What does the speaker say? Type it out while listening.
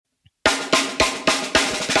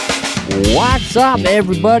What's up,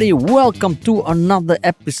 everybody? Welcome to another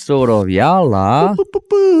episode of Yala,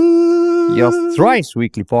 your thrice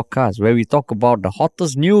weekly podcast where we talk about the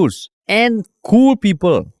hottest news and cool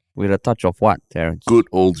people with a touch of what, Terrence? Good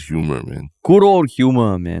old humor, man. Good old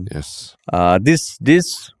humor, man. Yes.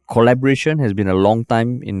 This collaboration has been a long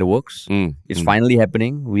time in the works. It's finally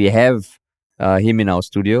happening. We have him in our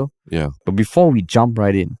studio. Yeah. But before we jump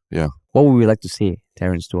right in, what would we like to say,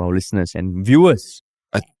 Terrence, to our listeners and viewers?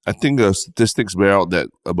 I think statistics bear out that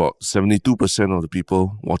about 72% of the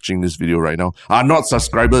people watching this video right now are not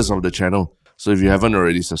subscribers of the channel. So if you haven't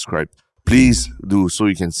already subscribed, please do so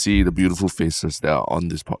you can see the beautiful faces that are on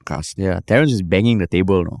this podcast. Yeah, Terrence is banging the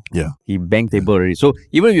table now. Yeah. He banged table already. So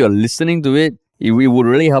even if you're listening to it, it would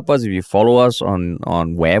really help us if you follow us on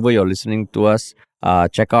wherever you're listening to us.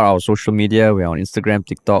 Check out our social media. We're on Instagram,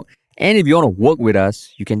 TikTok. And if you want to work with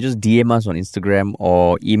us, you can just DM us on Instagram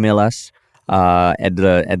or email us at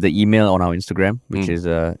the email on our Instagram, which is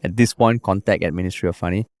at this point contact@Ministry of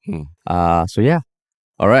Funny. So yeah,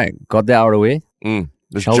 all right, got that out of the way.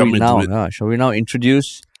 Shall we now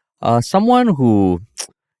introduce someone who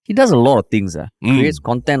he does a lot of things. Creates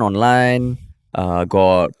content online.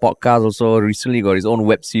 Got podcast also. Recently got his own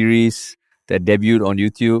web series that debuted on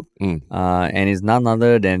YouTube. And is none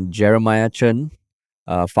other than Jeremiah Chen,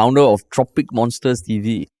 founder of Tropic Monsters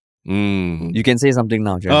TV. You can say something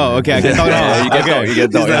now, Jeremiah. Oh, okay, I can talk now. You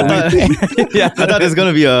can talk. I thought there's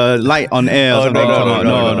gonna be a light on air or something.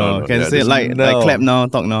 No. Can say light, no. like clap now,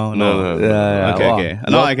 talk now. No. Okay.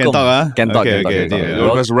 Now I can talk. Can talk. Okay. You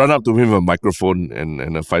must run up to him with a microphone and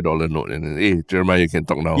a $5 note and then, hey, Jeremiah, you can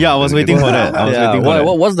talk now. Yeah, I was waiting for that.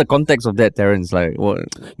 What's the context of that, Terrence? Like, what?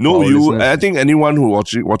 No, I think anyone who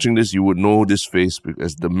watching this, you would know this face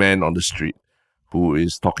as the man on the street who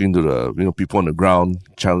is talking to the people on the ground,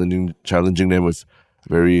 challenging them with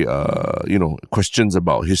very questions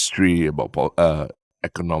about history, about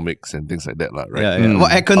economics and things like that, right? Yeah. Well,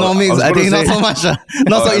 economics, I think not so much,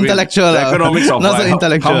 not so intellectual. The economics of not so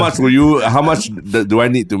intellectual. How much do I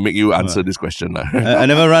need to make you answer this question? I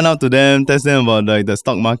never run out to them, test them about like the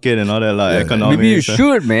stock market and all that, economics. Maybe you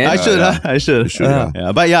should, man. I should.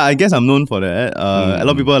 Yeah. But yeah, I guess I'm known for that. A lot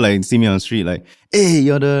of people like see me on the street like, hey,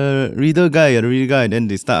 you're the Riddler guy. Then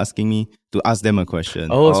they start asking me to ask them a question.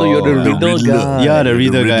 Oh, so you're the Riddler guy. Yeah, the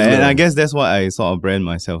Riddler guy. And I guess that's what I sort of brand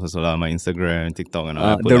myself as well. My Instagram, TikTok, and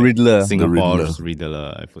all. The Riddler. Singapore's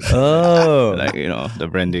Riddler. I put the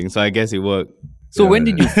branding. So I guess it worked. So when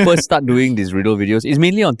did you first start doing these Riddle videos? It's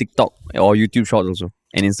mainly on TikTok or YouTube Shorts also,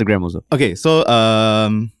 and Instagram also. Okay, so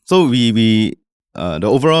we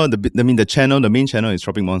the main channel is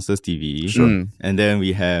Tropic Monsters TV. Sure. And then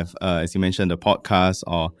we have, as you mentioned, the podcast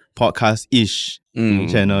or podcast-ish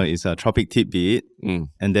channel is Tropic Tidbit.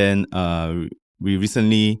 And then we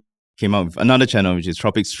recently came out with another channel, which is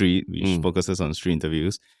Tropic Street, which focuses on street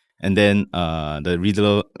interviews. And then the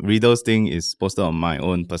Riddles thing is posted on my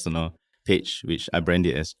own personal page, which I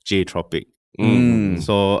branded as J Tropic.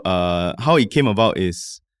 So how it came about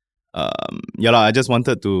is, I just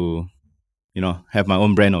wanted to have my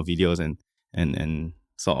own brand of videos and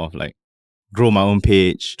sort of like grow my own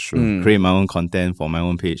page, create my own content for my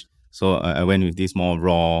own page. So I went with this more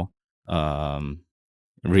raw,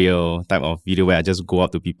 real type of video where I just go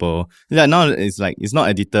up to people. Yeah, now it's like, it's not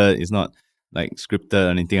edited, it's not like scripted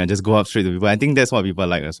or anything. I just go up straight to people. I think that's what people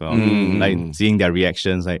like as well. Like seeing their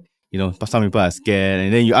reactions, like, some people are scared,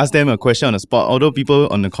 and then you ask them a question on the spot. Although people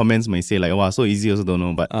on the comments may say like, "Wow, so easy," also don't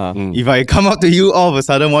know. But if I come up to you all of a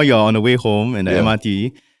sudden while you're on the way home in the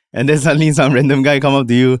MRT, and then suddenly some random guy come up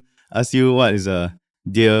to you, ask you what is a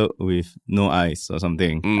deer with no eyes or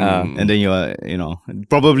something, and then you're,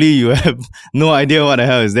 probably you have no idea what the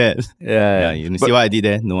hell is that. You see what I did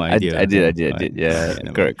there? No idea. I did. Yeah,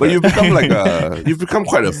 correct. But you've become you've become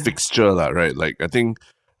quite a fixture, right? Like I think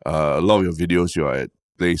a lot of your videos, you are at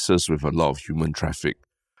places with a lot of human traffic,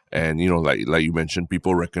 and like you mentioned,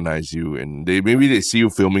 people recognize you, and they see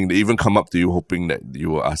you filming, they even come up to you hoping that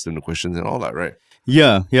you will ask them the questions and all that, right?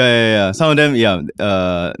 Yeah. Some of them,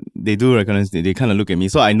 they do recognize. They kind of look at me,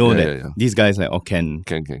 so I know that these guys can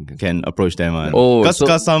approach them.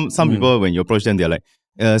 Because some people, when you approach them, they're like,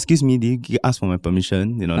 "Excuse me, did you ask for my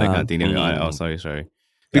permission?" That kind of thing. They're like, "Oh, sorry."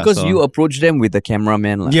 Because you approach them with the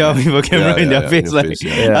cameraman. With a camera in their face,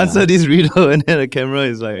 answer this riddle, and then the camera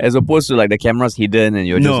is like... As opposed to like the camera's hidden and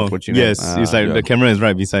you're just approaching them. It's like the camera is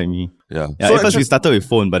right beside me. So at first we started with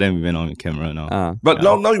phone, but then we went on with camera now. But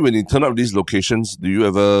now when you turn up these locations, do you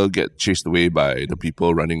ever get chased away by the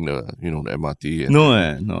people running the the MRT?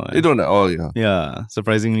 No. They don't at all, Yeah,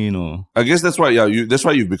 surprisingly, no. I guess that's why, that's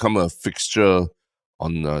why you've become a fixture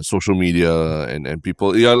on social media and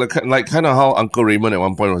people. Yeah, like kind of how Uncle Raymond at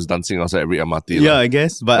one point was dancing outside every MRT. Yeah, I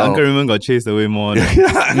guess. But Uncle Raymond got chased away more.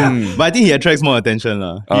 But I think he attracts more attention.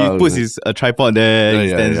 He puts his tripod there, he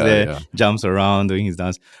stands there, jumps around doing his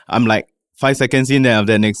dance. I'm like 5 seconds in, then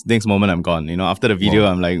after that next moment I'm gone. After the video,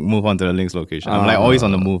 I'm like move on to the next location. I'm like always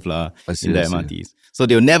on the move in the MRTs. So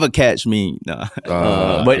they'll never catch me.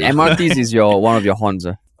 But MRTs is one of your haunts.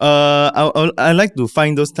 I like to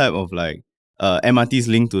find those type of like MRTs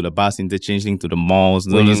linked to the bus interchange, linked to the malls,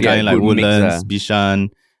 those kind like Woodlands, Bishan,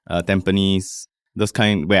 Tampines, those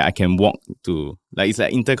kind where I can walk to. Like it's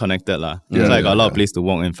like interconnected lah. It's like a lot of place to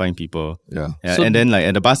walk and find people. So, and then like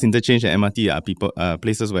at the bus interchange and MRT are people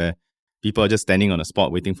places where people are just standing on the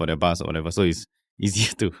spot waiting for their bus or whatever. So it's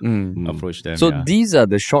easier to approach them. So these are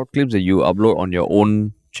the short clips that you upload on your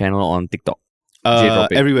own channel on TikTok?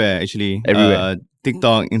 Everywhere actually. Everywhere.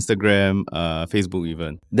 TikTok, Instagram, Facebook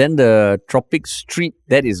even. Then the Tropic Street,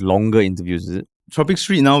 that is longer interviews, is it? Tropic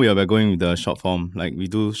Street now we're going with the short form. Like we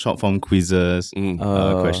do short form quizzes,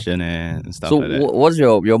 questionnaire and stuff like that. So what's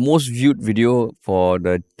your most viewed video for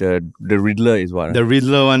the Riddler is what? The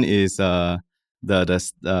Riddler one is the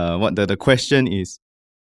question is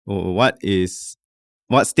what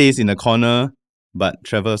stays in the corner but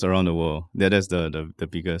travels around the world. That's the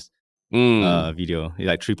biggest video,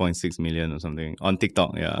 like 3.6 million or something on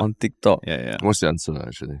TikTok. On TikTok. Yeah. What's the answer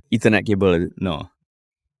actually? Ethernet cable, is it? No.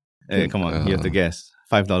 Hey, come on, you have to guess.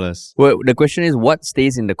 $5. Well, the question is what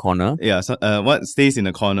stays in the corner? Yeah. So, what stays in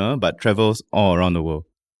the corner but travels all around the world?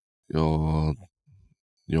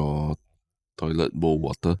 Your toilet bowl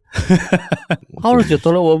water. How does your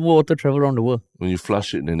toilet bowl water travel around the world? When you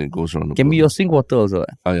flush it, then it goes around the world. Can be your sink water also.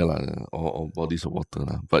 Or bodies of water.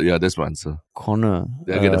 But yeah, that's my answer. Corner.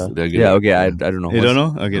 I don't know. I don't know. You don't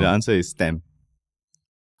know? Okay, the answer is stamp.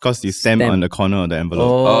 Because you stamp on the corner of the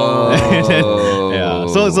envelope. Oh. Yeah.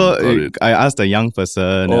 So I asked a young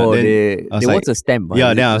person. What's a stamp?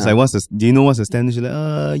 Yeah, then I was like, do you know what's a stamp? And she's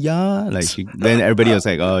like, yeah. Like then everybody was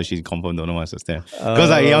like, oh, she confirmed don't know what's a stamp. Because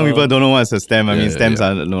like young people don't know what's a stamp. I mean, stamps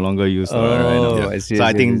are no longer used. I see. So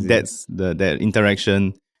I think that's that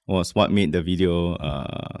interaction was what made the video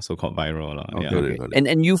so-called viral. Okay.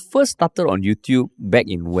 And you first started on YouTube back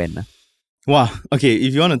in when? Wow. Okay,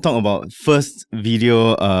 if you want to talk about first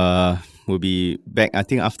video, will be back, I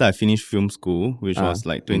think after I finished film school, which was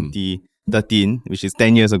like 2013, which is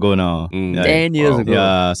 10 years ago now. 10 years ago.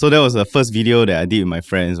 Yeah, so that was the first video that I did with my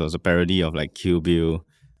friends. It was a parody of like Kill Bill.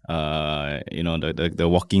 The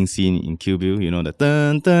walking scene in Kill Bill, the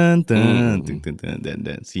dun dun dun dun dun dun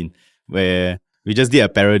that scene where we just did a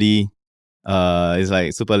parody. It's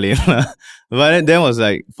like super lame. But that was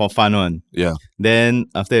like for fun one. Yeah. Then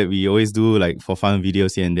after that, we always do like for fun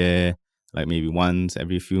videos here and there, like maybe once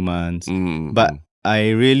every few months. But I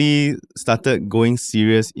really started going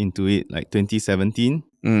serious into it like 2017.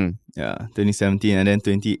 Yeah, 2017, and then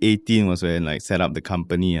 2018 was when like set up the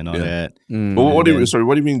company and all that. But what do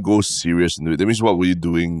you mean go serious into it? That means what were you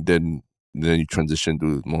doing then you transition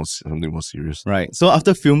to something more serious? Right. So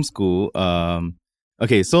after film school,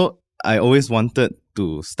 so I always wanted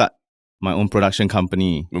to start my own production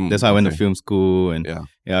company. That's why I went to film school. And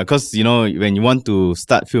because, when you want to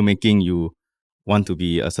start filmmaking, you want to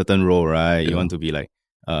be a certain role, right? You want to be like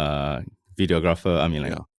videographer,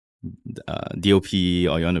 DOP,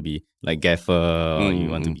 or you want to be like gaffer, or you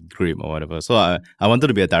want to be grip or whatever. So I wanted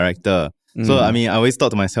to be a director. So, I always thought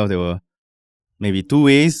to myself there were maybe 2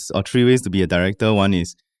 ways or 3 ways to be a director. One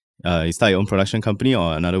is you start your own production company,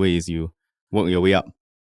 or another way is you work your way up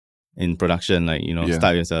in production, like,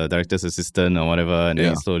 start as a director's assistant or whatever, and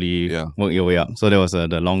then slowly work your way up. So that was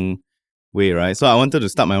the long way, right? So I wanted to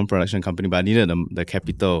start my own production company, but I needed the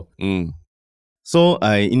capital. So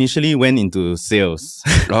I initially went into sales.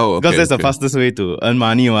 Oh, okay. Because that's the fastest way to earn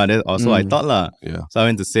money. That's also I thought lah. Yeah. So I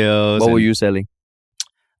went to sales. What were you selling?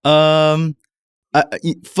 The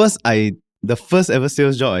first ever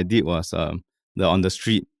sales job I did was the on the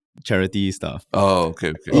street charity stuff. Oh,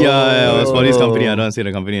 okay. Yeah, it was for this company. I don't want to say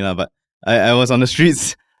the company now, but I was on the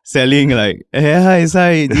streets selling like, hey,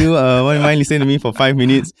 hi, do you mind listening to me for 5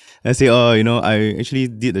 minutes? I say, I actually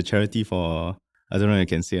did the charity for, I don't know if I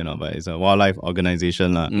can say or not, but it's a wildlife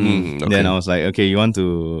organization. Okay. Then I was like, okay, you want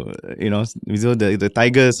to, the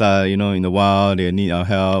tigers are, in the wild, they need our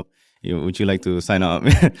help. Would you like to sign up?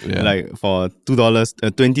 Like for $2,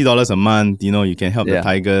 $20 a month, you can help the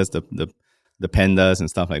tigers, the pandas and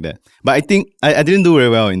stuff like that. But I think I didn't do very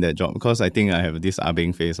well in that job because I think I have this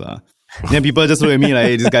Ah-Beng face. Then people just look at me like,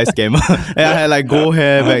 hey, this guy's scammer. And I had like gold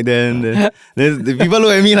hair back then. Then the people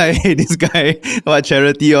look at me like, hey, this guy, what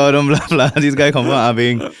charity or blah, blah. This guy confirm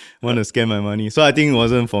Ah-Beng want to scam my money. So I think it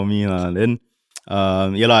wasn't for me. Then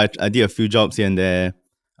I did a few jobs here and there.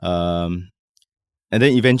 And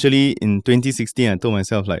then eventually in 2016, I told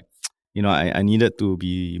myself like, I needed to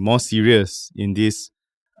be more serious in this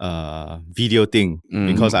video thing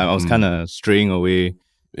because I was kind of straying away,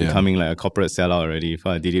 becoming like a corporate sellout already. If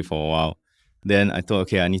I did it for a while, then I thought,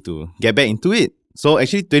 okay, I need to get back into it. So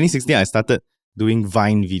actually, 2016, I started doing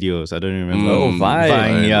Vine videos. I don't remember. Oh,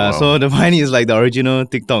 Vine. Yeah. Wow. So the Vine is like the original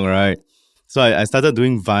TikTok, right? So I started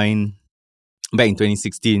doing Vine back in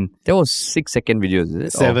 2016. That was 6-second videos, is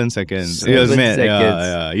it? 7 seconds. 7 it was mad. seconds.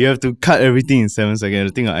 Yeah. You have to cut everything in 7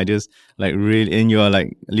 seconds. The thing I just like really, and you are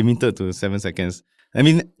like limited to 7 seconds. I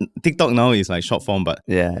mean, TikTok now is like short form, but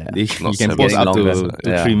you can post up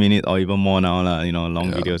to 3 minutes or even more now,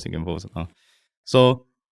 long videos you can post now. So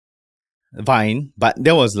Vine, but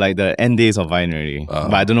that was like the end days of Vine already.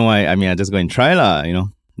 But I don't know why. I mean, I just go and try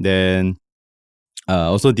Then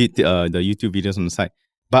also did the YouTube videos on the side.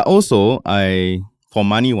 But also, for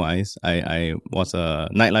money wise, I was a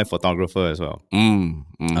nightlife photographer as well.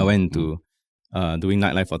 I went to doing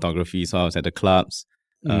nightlife photography, so I was at the clubs,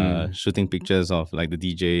 shooting pictures of like the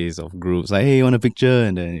DJs of groups, like, hey, you want a picture,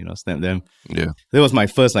 and then snap them. Yeah, that was my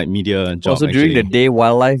first like media job. Also during the day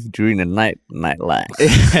wildlife, during the night nightlife.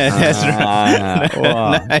 That's right.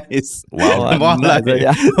 Wow. Nice.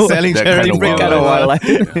 Wildlife. Selling charity kind of wildlife.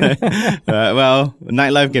 Well,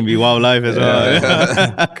 nightlife can be wildlife as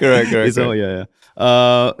well. Correct. So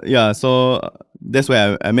so that's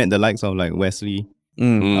where I met the likes of like Wesley.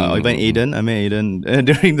 Or even Aiden. I met Aiden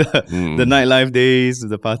during the nightlife days,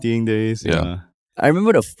 the partying days. Yeah. I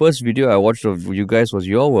remember the first video I watched of you guys was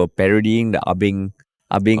you all were parodying the Abing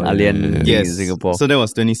alien in Singapore. So that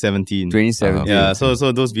was 2017. Yeah. So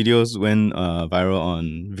those videos went viral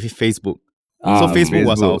on Facebook. So Facebook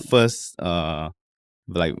was our first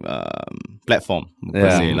platform per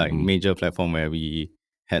se, like major platform where we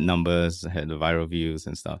had numbers, had the viral views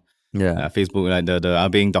and stuff. Yeah, Facebook, like the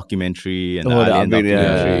Abing documentary and the alien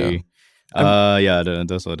documentary.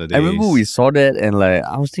 Those were the days. I remember we saw that and like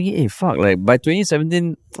I was thinking, hey, fuck, like by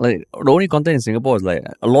 2017, like the only content in Singapore was like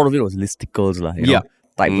a lot of it was listicles, like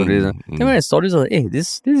type of this. Then when I saw this, I was like, hey,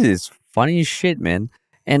 this is funny shit, man.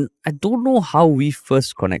 And I don't know how we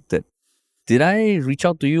first connected. Did I reach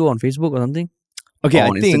out to you on Facebook or something? Okay, or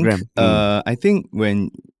on Instagram? I think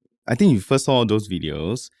you first saw those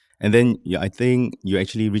videos. And then I think you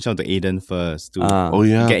actually reached out to Aiden first to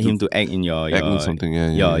get him to act in your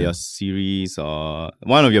series or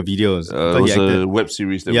one of your videos. It was a web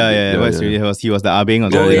series. Web series. He was the Abing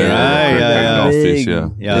or something,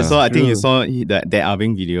 right? So I think you saw that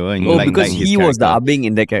Abing video and you because he was the Abing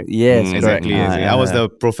in that character. Yes, exactly. I was the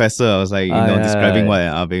professor. I was like describing what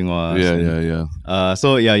an Abing was.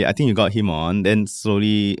 So I think you got him on. Then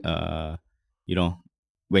slowly, when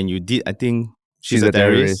you did, I think. She's a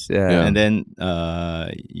terrorist. And then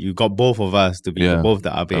you got both of us to be both the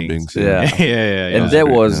Abings. And that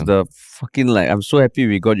was the fucking I'm so happy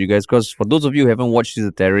we got you guys because for those of you who haven't watched She's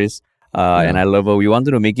a Terrorist and I Love Her, we wanted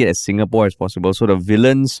to make it as Singapore as possible. So the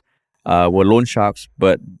villains were loan sharks,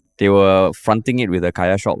 but they were fronting it with a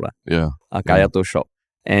kaya shop. A kaya toe shop.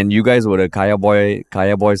 And you guys were the Kaya boys,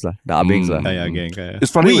 the Abings. Kaya gang. It's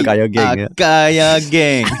funny. Kaya gang. Kaya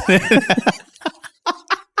gang.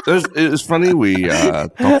 It's funny we are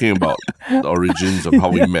talking about the origins of how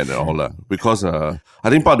we met and all that because I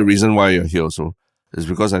think part of the reason why you're here also is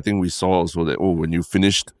because I think we saw also that when you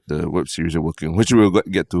finished the web series you're working on, which we will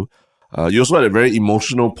get to, you also had a very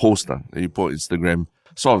emotional post that you put on Instagram,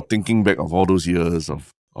 sort of thinking back of all those years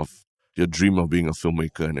of your dream of being a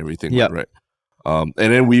filmmaker and everything, right? And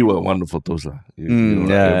then we were one of the photos. We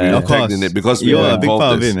were tagged in it because you were a big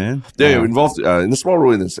part of it, man. Yeah, we're involved in a small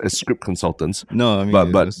role as script consultants. No, I mean, I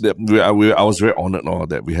was very honored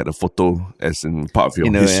that we had a photo as in part of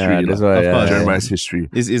your history. Jeremiah's history.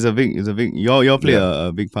 It's a big. You play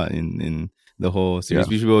a big part in the whole series,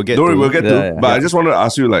 which we will get to. We'll get to. But I just wanted to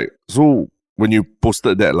ask you, so when you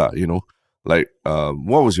posted that,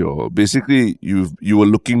 what was your basically you were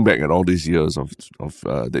looking back at all these years of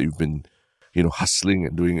that you've been hustling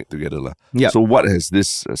and doing it together. So what has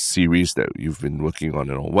this series that you've been working on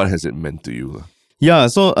and all, what has it meant to you? Yeah,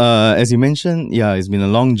 so as you mentioned, it's been a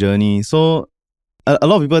long journey. So a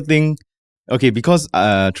lot of people think, okay, because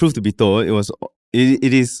truth to be told,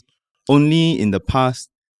 it is only in the past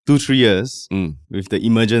 2-3 years with the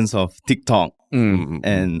emergence of TikTok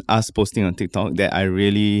and us posting on TikTok that I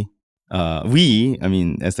really,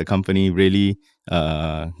 as the company really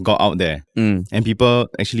got out there and people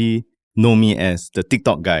actually know me as the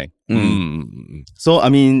TikTok guy. So,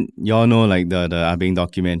 y'all know like the Abing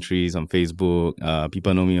documentaries on Facebook.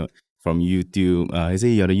 People know me from YouTube. They say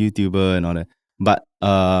you're the YouTuber and all that. But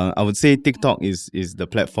I would say TikTok is the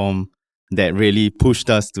platform that really pushed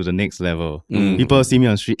us to the next level. People see me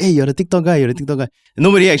on the street, hey, you're the TikTok guy,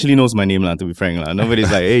 Nobody actually knows my name, to be frank.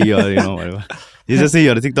 Nobody's like, hey, you're, whatever. You just say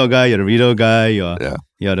you're the TikTok guy, you're the Riddler guy,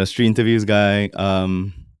 you're the street interviews guy.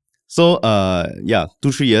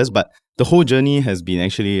 2-3 years, but the whole journey has been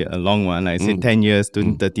actually a long one. Like I said, 10 years,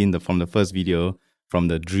 2013, from the first video, from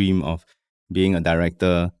the dream of being a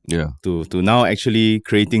director to now actually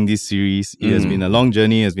creating this series. It has been a long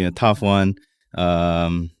journey, it has been a tough one.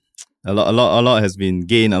 A lot has been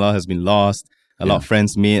gained, a lot has been lost, a lot of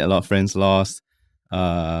friends made, a lot of friends lost.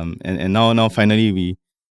 And now finally we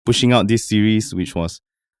pushing out this series, which was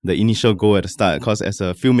the initial goal at the start. Because as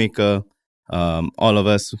a filmmaker, all of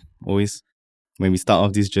us always, when we start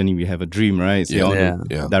off this journey, we have a dream, right? So I want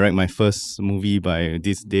to direct my first movie by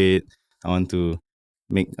this date. I want to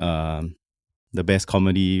make the best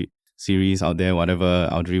comedy series out there, whatever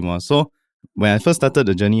our dream was. So when I first started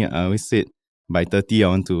the journey, I always said by 30, I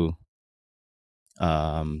want to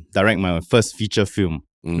direct my first feature film.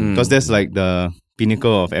 Because that's like the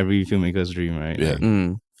pinnacle of every filmmaker's dream, right? Yeah.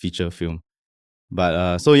 Like, feature film.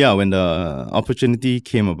 But when the opportunity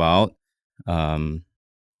came about, and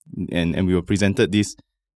we were presented this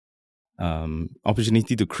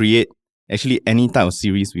opportunity to create actually any type of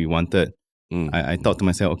series we wanted, I thought to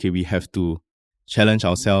myself, okay, we have to challenge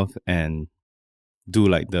ourselves and do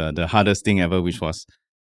like the hardest thing ever, which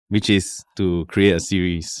is to create a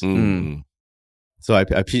series. So I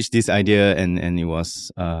pitched this idea and it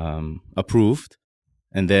was approved,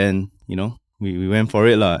 and then we went for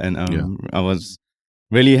it lah. And I was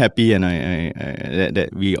really happy, and I that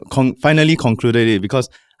we finally concluded it, because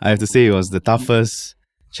I have to say it was the toughest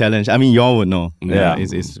challenge. I mean, y'all would know.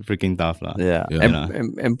 It's freaking tough lah.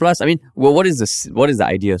 And plus, I mean, what is the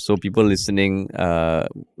idea? So people listening,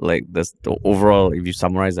 like the overall, if you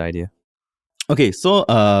summarize the idea. Okay, so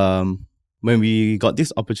when we got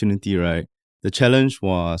this opportunity, right, the challenge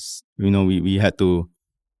was, we had to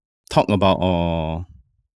talk about, or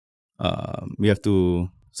we have to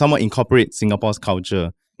somewhat incorporate Singapore's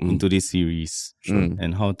culture into this series,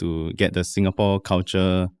 and how to get the Singapore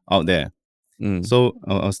culture out there. So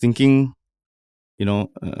I was thinking,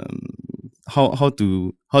 how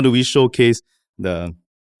do we showcase the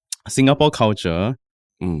Singapore culture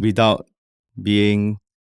without being,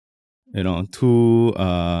 without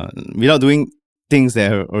doing things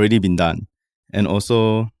that have already been done, and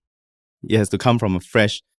also it has to come from a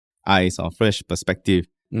fresh eyes or fresh perspective.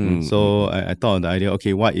 So I thought of the idea,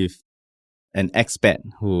 okay, what if an expat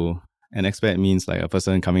means like a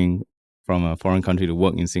person coming from a foreign country to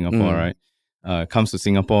work in Singapore, right? Comes to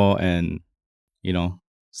Singapore and,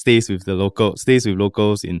 stays with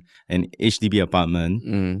locals in an HDB apartment,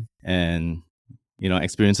 and,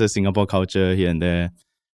 experiences Singapore culture here and there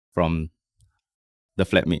from the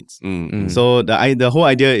flatmates. So the whole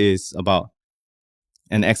idea is about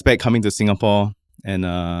an expat coming to Singapore and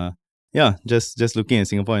just looking at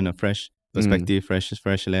Singapore in a fresh perspective,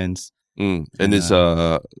 fresh lens. And it's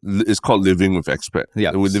called Living with Expat.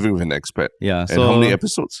 Yeah, we're living with an expat. Yeah. And so how many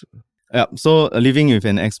episodes? Yeah. So Living with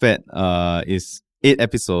an Expat is 8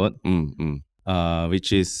 episodes.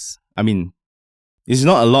 Which is, I mean, it's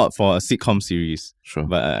not a lot for a sitcom series. Sure.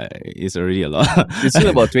 But it's already a lot. It's still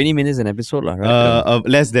about 20 minutes an episode, right?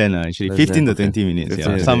 Less than actually. Less 15 than, to 20 minutes.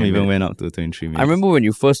 15 to Some 20 even minutes. went up to 23 minutes. I remember when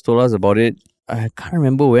you first told us about it, I can't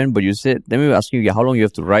remember when, but you said, then we were asking you how long you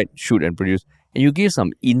have to write, shoot, and produce. And you gave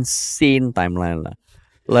some insane timeline.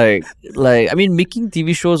 Like, I mean, making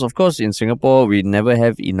TV shows, of course, in Singapore, we never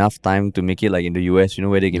have enough time to make it like in the US,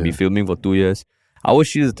 where they can be filming for 2 years. Our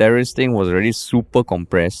She's the Terrorist thing was already super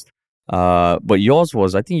compressed. But yours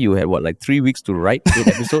was, I think you had 3 weeks to write 8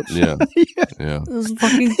 episodes? Yeah. It was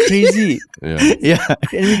fucking crazy. Yeah.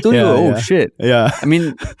 And we told you, shit. Yeah. I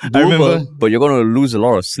mean, I remember, but you're going to lose a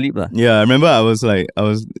lot of sleep. Yeah, I remember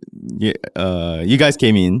you guys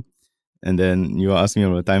came in and then you were asking me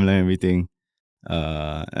about the timeline and everything.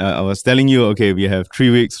 I was telling you, okay, we have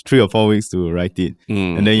 3 or 4 weeks to write it.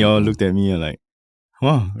 And then you all looked at me and like,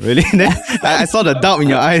 wow, really? Then I saw the doubt in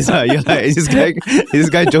your eyes. You're like, is this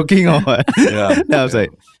guy joking or what? Yeah. Then I was like,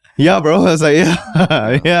 yeah, bro. I was like,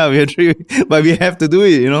 yeah, we have 3 weeks, but we have to do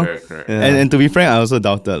it, Correct. And to be frank, I also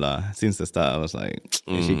doubted since the start. I was like,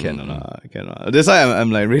 actually cannot. That's why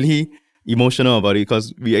I'm like really emotional about it,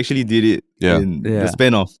 because we actually did it in the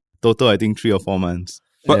span of total, I think 3 or 4 months.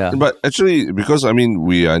 But actually, because I mean,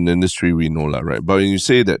 we are in the industry, we know right? But when you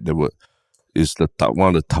say that is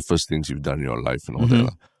one of the toughest things you've done in your life and all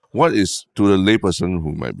that, what is, to the layperson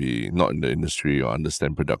who might be not in the industry or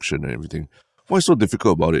understand production and everything, what is so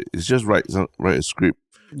difficult about it? It's just write a script,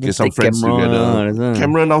 get some friends together.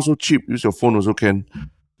 Camera now so cheap. Use your phone also can.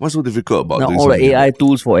 What's so difficult about now doing all the something AI like that?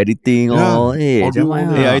 tools for editing, Yeah. hey, Audio, all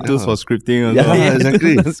that. AI tools for scripting also. Yeah,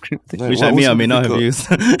 exactly. Scripting. Like, Which what I may was or so may not have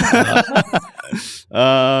difficult?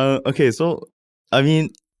 used. Okay, so I mean,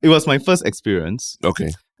 it was my first experience.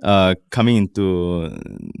 Okay. Coming into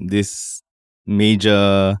this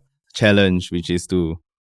major challenge, which is to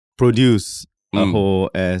produce a whole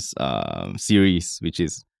as series,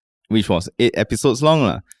 which was 8 episodes long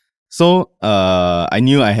lah. So I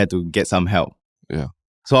knew I had to get some help. Yeah.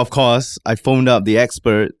 So of course I phoned up the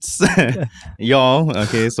experts, y'all.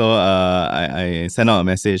 Okay, so I sent out a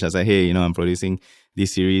message. I said, hey, I'm producing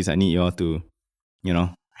this series. I need y'all to,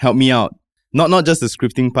 help me out. Not just the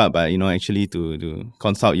scripting part, but actually to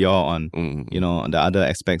consult y'all on the other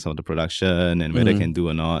aspects of the production and whether can do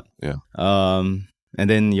or not. Yeah. And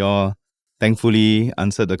then y'all thankfully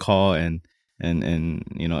answered the call and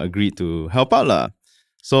agreed to help out lah.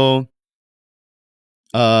 So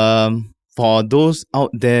for those out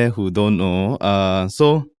there who don't know,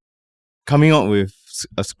 so coming up with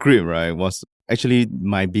a script, right, was actually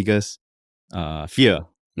my biggest fear.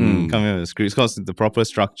 Coming up with a script, because the proper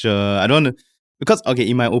structure. I don't want to, because okay,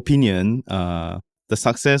 in my opinion, the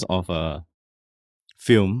success of a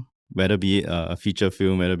film, whether be it a feature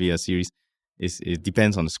film, whether be a series, it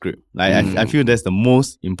depends on the script. Like I feel that's the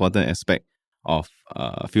most important aspect of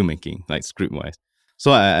filmmaking, like script wise.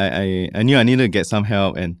 So I knew I needed to get some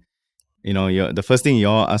help, and the first thing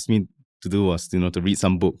y'all asked me to do was to read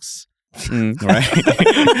some books. Right?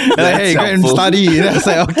 Like, hey, go and study. And I was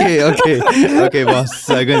like, okay, boss.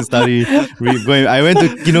 I go and study. I went to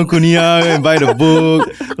Kinokuniya and buy the book.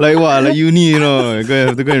 Like what? Like uni,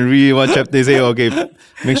 have to go and read one chapter. They say, okay,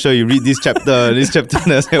 make sure you read this chapter. And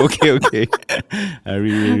I say, okay. I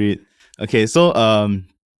read. Okay, so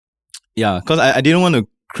yeah, because I didn't want to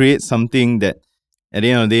create something that at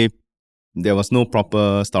the end of the day there was no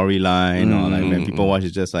proper storyline, or like when people watch,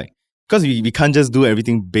 it's just like, because we can't just do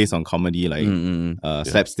everything based on comedy, like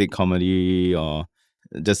slapstick comedy or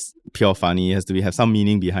just pure funny. It has to have some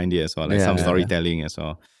meaning behind it as well, like some storytelling as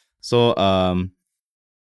well. So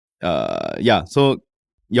so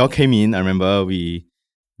y'all came in. I remember we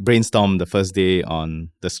brainstormed the first day on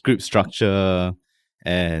the script structure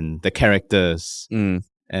and the characters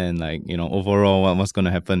and like overall what's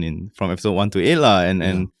gonna happen from episode 1 to 8 lah.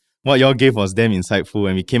 And what y'all gave was damn insightful,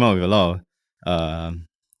 and we came out with a lot of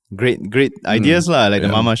great ideas lah, like the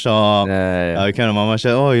mama shop, kind of mama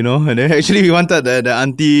shop. And then actually we wanted the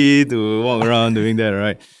auntie to walk around doing that,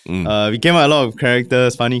 right? We came out a lot of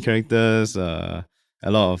characters, funny characters, a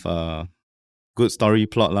lot of good story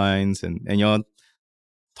plot lines, and y'all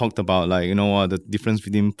talked about like the difference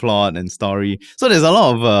between plot and story. So there's a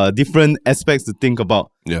lot of different aspects to think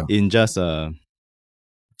about in just for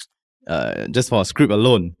a script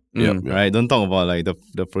alone. Right, don't talk about like the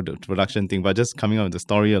production thing, but just coming up with the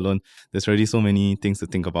story alone, there's already so many things to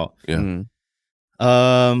think about. So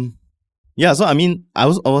I mean, I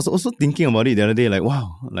was also thinking about it the other day, like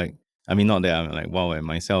wow, like I mean, not that I'm like wow at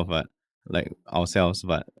myself, but like ourselves,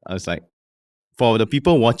 but I was like, for the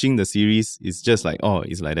people watching the series, it's just like, oh,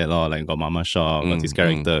 it's like that, like got Mama Shaw, got this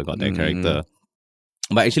character, got that character,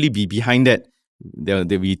 but actually behind that,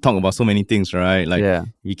 we talk about so many things, right? Like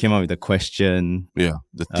we came up with a question,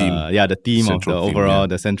 the theme, the theme of the overall,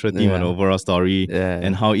 the central theme of the overall story,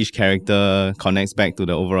 and how each character connects back to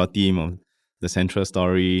the overall theme of the central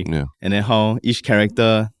story, and then how each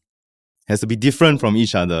character has to be different from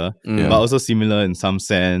each other, but also similar in some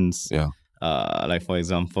sense. Like for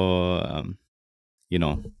example,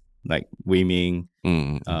 like Wei Ming,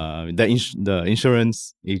 the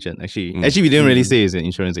insurance agent. Actually, we didn't really say it's an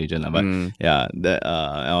insurance agent, but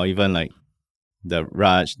or even like the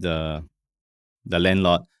Raj, the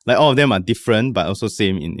landlord. Like all of them are different, but also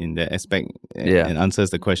same in that aspect, and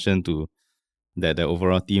answers the question to the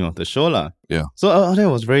overall theme of the show lah. So that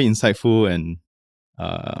was very insightful, and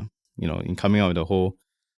in coming out with the whole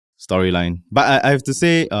storyline. But I have to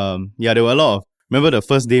say, there were a lot of. Remember the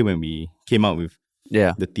first day when we came out with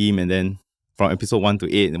the theme, and then from episode 1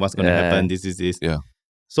 to 8, what's going to happen, this.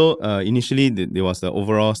 So initially there was the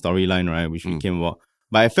overall storyline, right, which we came about.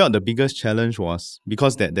 But I felt the biggest challenge was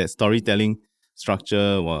because that storytelling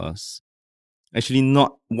structure was actually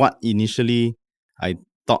not what initially I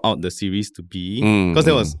thought out the series to be. Because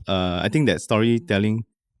there was, I think that storytelling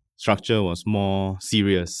structure was more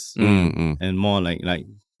serious and more like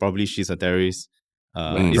probably she's a terrorist.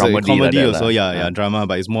 It's a comedy like also, drama,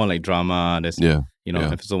 but it's more like drama. There's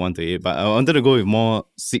episode 1 to 8. But I wanted to go with more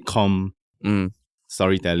sitcom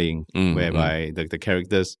storytelling, whereby the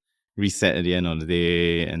characters reset at the end of the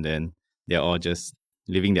day, and then they're all just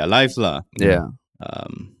living their lives lah.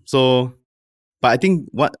 But I think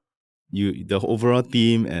the overall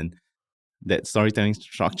theme and that storytelling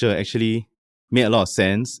structure actually made a lot of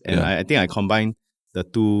sense. And I think I combined the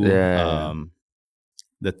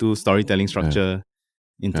two storytelling structure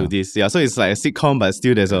into this. Yeah, so it's like a sitcom, but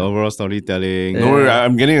still there's an overall storytelling. No,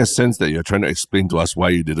 I'm getting a sense that you're trying to explain to us why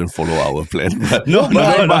you didn't follow our plan. But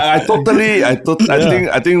I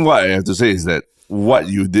think what I have to say is that what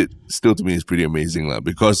you did still to me is pretty amazing,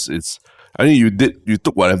 because I think you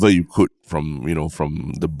took whatever you could from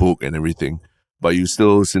the book and everything, but you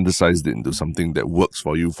still synthesized it into something that works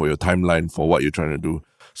for you, for your timeline, for what you're trying to do.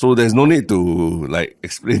 So there's no need to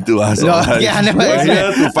explain to us. We're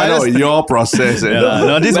here to find out your process.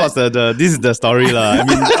 This is the story lah. I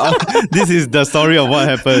mean, this is the story of what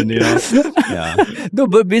happened. Yeah. No,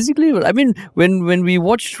 but basically, I mean, when we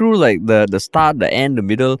watched through the start, the end, the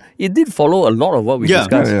middle, it did follow a lot of what we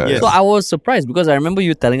discussed. Yes. So I was surprised because I remember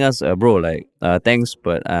you telling us, bro, thanks,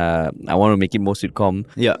 but I want to make it more sitcom.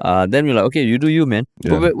 Yeah. Then we're like, okay, you do you, man.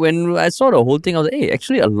 Yeah. But when I saw the whole thing, I was like, hey,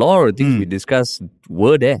 actually, a lot of things we discussed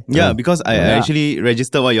were there. Yeah, because I actually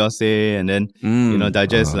registered what y'all say and then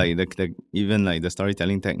digest even the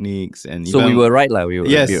storytelling techniques and so we were right,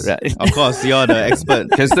 yes, right. Of course, you're the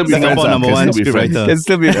expert. Can still be Singapore friends, number one scriptwriter. Can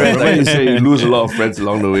still be friends. Remember you say you lose a lot of friends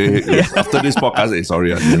along the way. After this podcast,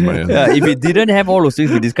 sorry, Jeremiah. Yeah, if it didn't have all those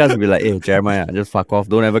things we discussed, we'd be like, hey, Jeremiah, just fuck off.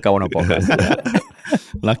 Don't ever come on a podcast.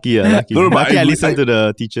 Lucky. No, lucky I listened to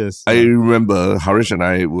the teachers. I remember Harish and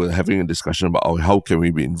I were having a discussion about how can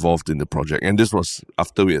we be involved in the project. And this was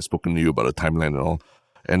after we had spoken to you about the timeline and all.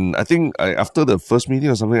 And I think after the first meeting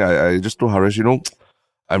or something, I just told Harish,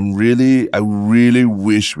 I really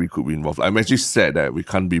wish we could be involved. I'm actually sad that we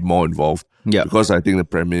can't be more involved. Yeah. Because I think the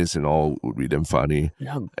premise and all would be damn funny.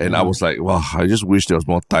 Yeah. And I was like, wow, I just wish there was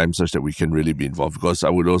more time such that we can really be involved, because I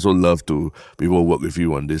would also love to be able to work with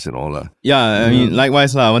you on this and all. Yeah, I mean,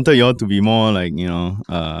 likewise, I wanted you all to be more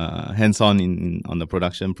hands-on on the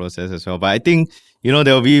production process as well. But I think, there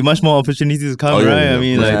will be much more opportunities to come, right? Yeah. I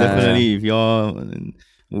mean, definitely if y'all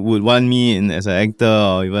would want me as an actor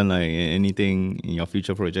or even anything in your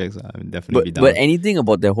future projects, I would definitely be down. But anything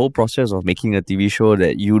about the whole process of making a TV show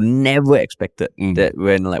that you never expected, that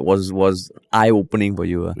when was eye-opening for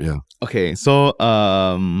you? Yeah. Okay, so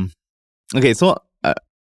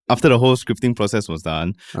after the whole scripting process was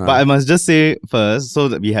done, but I must just say first, so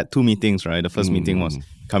that we had two meetings, right? The first meeting was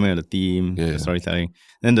coming with the theme, the storytelling.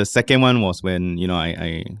 Then the second one was when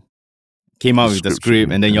I came out with the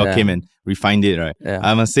script, and then y'all came and refined it, right? Yeah.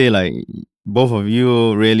 I must say, both of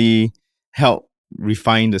you really helped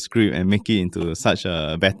refine the script and make it into such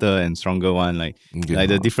a better and stronger one.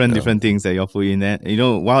 The different things that y'all put in there.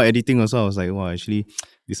 While editing also, I was like, wow, actually,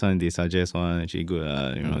 this one they suggest one actually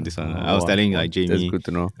good. This one I was telling Jamie, that's good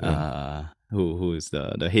to know. Who is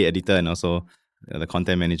the head editor and also the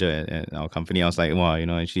content manager at our company. I was like, wow,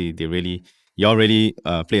 actually y'all really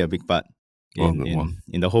play a big part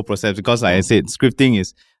in the whole process, because like I said, scripting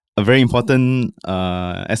is a very important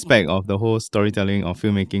aspect of the whole storytelling or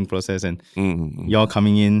filmmaking process, and y'all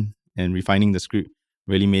coming in and refining the script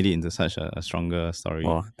really made it into such a stronger story.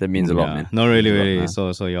 Oh, that means a lot, man. No, really.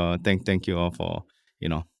 So y'all, thank you all for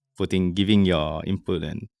giving your input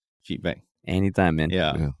and feedback. Anytime, man.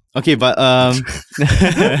 Yeah. Okay, but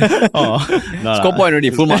score point already,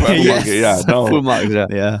 full marks. Yes. Full marks.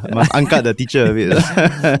 Yeah, must uncut the teacher a bit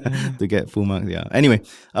to get full marks. Yeah. Anyway,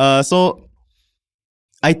 so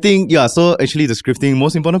I think so actually the scripting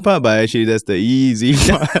most important part, but actually that's the easy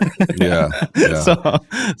part. Yeah.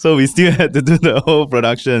 So we still had to do the whole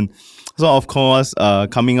production. So of course,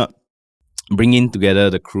 bringing together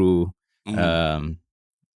the crew, to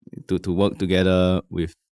work together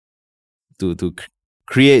with to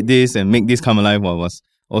create this and make this come alive was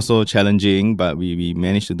also challenging, but we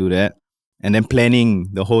managed to do that. And then planning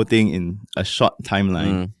the whole thing in a short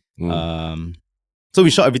timeline. So we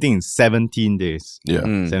shot everything in 17 days. Yeah.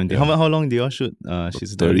 17. Yeah. How long did you all shoot?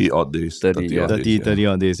 30 odd days. 30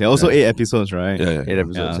 odd days. Yeah. Also 8 episodes, right? Yeah. 8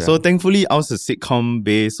 episodes. Yeah. So thankfully, ours is sitcom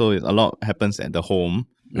based, so a lot happens at the home.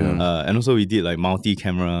 Yeah. And also we did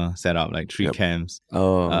multi-camera setup, 3 cams. We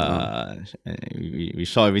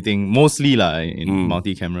shot everything mostly in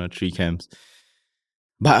multi-camera, 3 cams.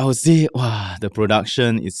 But I would say, the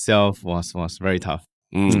production itself was very tough.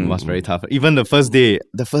 It was very tough. Even the first day,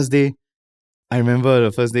 I remember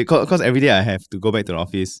the first day, because every day I have to go back to the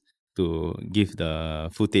office to give the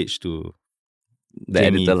footage to the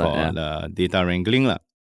Jamie editor for the data wrangling. I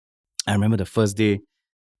remember the first day,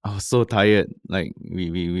 I was so tired.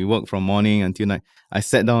 We worked from morning until night. I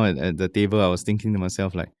sat down at the table. I was thinking to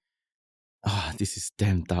myself, this is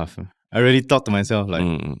damn tough. I really thought to myself,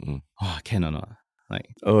 can or not? Like,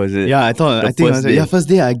 Oh, is it? yeah, I thought, The first day? first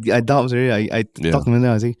day, I doubts already. I talked to her,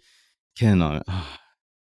 I was like, cannot.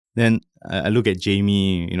 Then I look at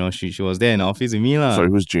Jamie, you know, she was there in the office with me. Sorry,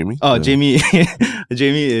 who's Jamie? Oh, Jamie.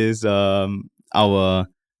 Jamie is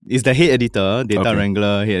is the head editor, data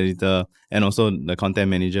wrangler, head editor, and also the content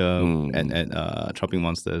manager at Tropic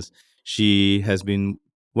Monsters. She has been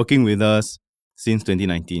working with us since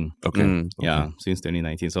 2019. Okay. Yeah, since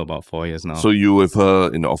 2019, so about 4 years now. So you with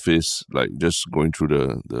her in the office, like just going through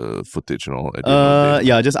the footage and all? At the end of the day?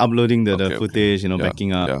 Yeah, just uploading the footage, you know,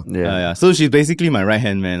 backing up. Yeah. So she's basically my right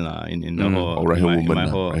hand man in the whole. Or right-hand woman.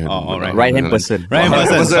 Right-hand person. Right-hand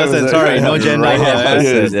person. Sorry, no gender Right-hand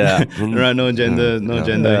here. person, yeah. Right, no gender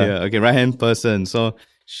here. Okay, right-hand person. So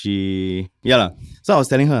she, So I was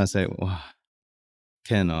telling her, I was like, wow,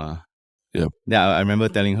 Yeah, I remember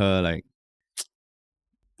telling her like,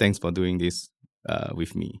 thanks for doing this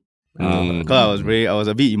with me. Because I was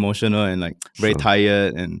a bit emotional and like very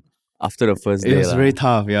tired, and After the first day. it was very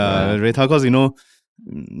tough. Yeah, it was very tough because, you know,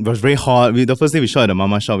 it was very hot. The first day we shot at the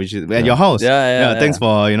mama shop, which is at your house. Yeah. Thanks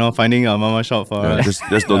for, you know, finding a mama shop for us.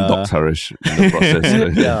 just don't dox Harish in the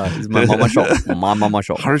process. Yeah, it's my mama shop. My mama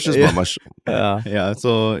shop. Harish's mama shop. Yeah.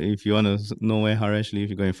 So if you want to know where Harish lives,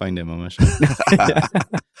 you go and find that mama shop.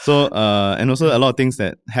 So and also a lot of things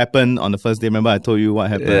that happened on the first day. Remember I told you what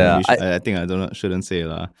happened? Yeah, I think shouldn't say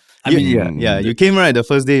lah. You came right the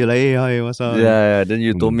first day. You're like, hey, hi, what's up? Yeah. Then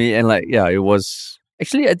you told me, and like, it was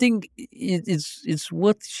actually. I think it's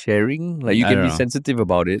worth sharing. Like, you can be sensitive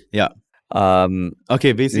about it. Yeah.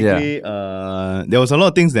 Okay. Basically, there was a lot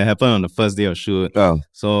of things that happened on the first day of shoot.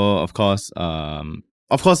 So of course,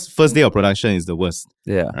 first day of production is the worst.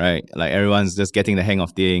 Yeah. Right. Like everyone's just getting the hang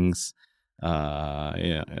of things.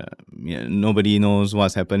 Nobody knows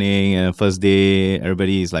what's happening. And first day,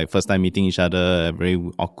 everybody is like first time meeting each other, very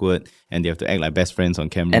awkward, and they have to act like best friends on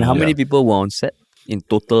camera. And how many people were on set in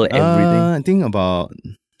total? Everything. I think about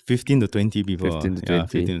 15 to 20 people. 15 to 20.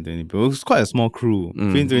 15 to 20 people. It was quite a small crew.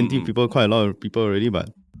 15 to 20 people, quite a lot of people already, but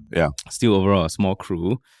still overall a small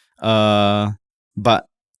crew. But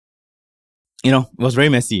you know, it was very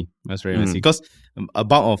messy. Because a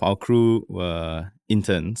bulk of our crew were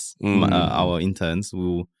interns. Our interns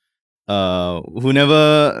who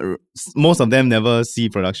never, most of them never see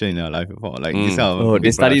production in their life before. Like this kind of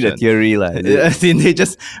they study the theory, like.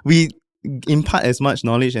 We impart as much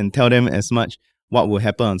knowledge and tell them as much what will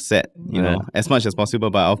happen on set, you know, as much as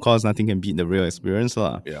possible. But of course, nothing can beat the real experience,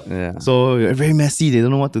 lah. Yeah. So very messy. They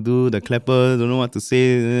don't know what to do. The clappers don't know what to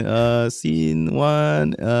say. Scene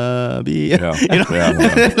 1, B.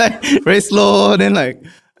 Like very slow. Then like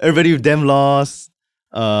everybody with them lost.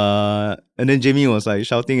 And then Jamie was like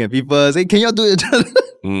shouting at people, saying, "Can y'all do it?" So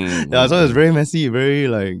it was very messy, very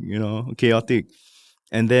like, you know, chaotic.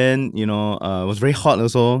 And then, you know, it was very hot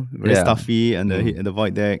also, very stuffy, and the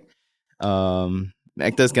void deck.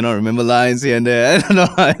 Actors cannot remember lines here and there. I don't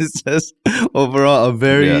know. It's just overall a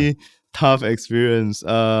very tough experience.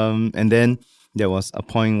 And then there was a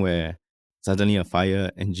point where suddenly a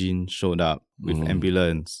fire engine showed up with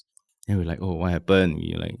ambulance. And we're like, oh, what happened?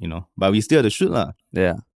 We like, you know, but we still had to shoot lah.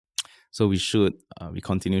 Yeah. So we shoot, we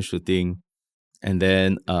continue shooting. And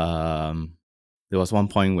then there was one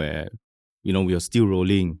point where, you know, we were still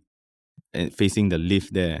rolling and facing the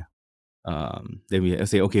lift there. Then we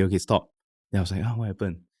say, okay, stop. Then I was like, what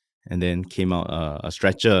happened? And then came out a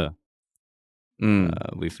stretcher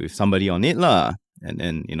with somebody on it lah. And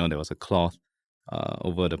then, you know, there was a cloth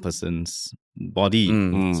over the person's body.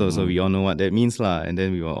 So we all know what that means lah. And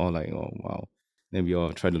then we were all like, oh wow. Then we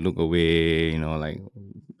all tried to look away, you know, like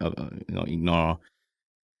ignore.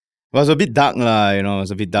 It was a bit dark lah, you know, it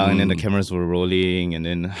was a bit dark, and then the cameras were rolling, and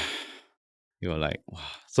then you were like, wow.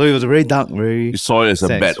 So it was a very dark, very. You saw it as a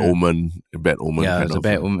bad experience. omen. A bad omen. Yeah, it's a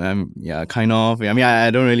bad omen. Yeah, kind of. I mean, I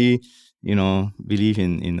don't really, you know, believe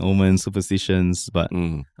in omens, superstitions, but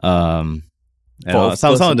some of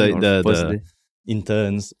the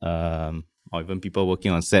interns or even people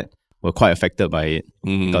working on set were quite affected by it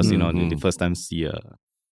because you know the first time see a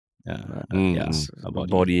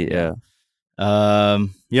body. So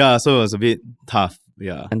it was a bit tough.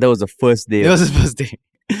 Yeah, and that was the first day. It was the first day.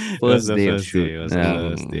 First day of shoot. It was the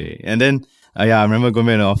first day. And then, I remember going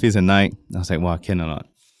back to the office at night. I was like, wow, can or not?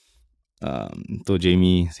 Told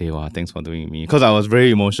Jamie, say, wow, thanks for doing it with me. Because I was very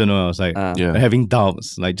emotional. I was like, having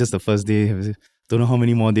doubts. Like, just the first day, don't know how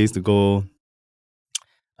many more days to go.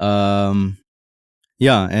 And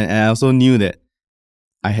I also knew that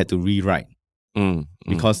I had to rewrite.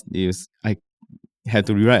 Because I had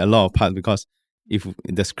to rewrite a lot of parts, because if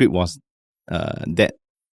the script was that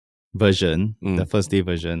version, the first day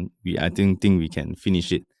version, I didn't think we can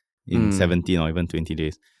finish it in 17 or even 20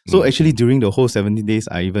 days. So actually during the whole 70 days,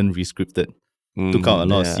 I even rescripted, took out a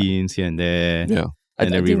lot of scenes here and there,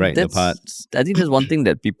 and then rewrite the parts. I think that's one thing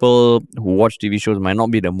that people who watch TV shows might not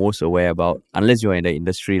be the most aware about unless you're in the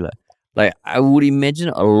industry. Like I would imagine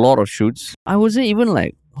a lot of shoots, I would say even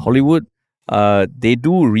like Hollywood, they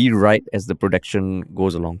do rewrite as the production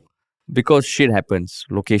goes along. Because shit happens,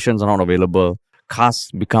 locations are not available,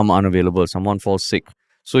 casts become unavailable, someone falls sick.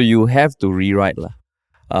 So you have to rewrite.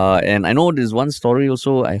 And I know there's one story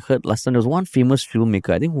also I heard last time. There was one famous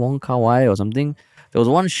filmmaker, I think Wong Kar-wai or something. There was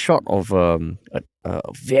one shot of a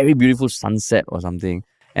very beautiful sunset or something.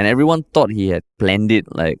 And everyone thought he had planned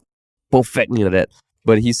it like perfectly like that.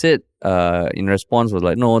 But he said in response was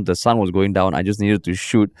like, no, the sun was going down. I just needed to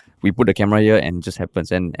shoot. We put the camera here and it just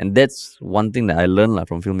happens. And that's one thing that I learned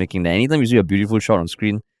from filmmaking. That anytime you see a beautiful shot on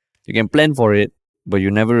screen, you can plan for it, but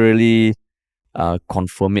you never really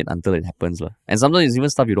confirm it until it happens. And sometimes it's even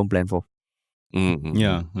stuff you don't plan for.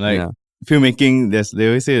 Yeah, filmmaking, they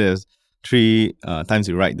always say there's 3 times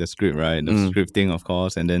you write the script, right? The scripting, of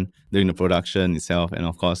course, and then doing the production itself, and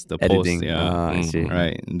of course the editing. post. I see.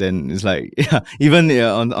 Right. And then it's like, even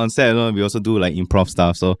on set, we also do like improv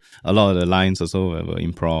stuff. So a lot of the lines also were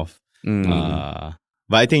improv. But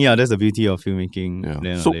I think, that's the beauty of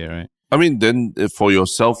filmmaking. So, right? I mean, then for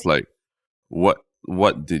yourself, like, what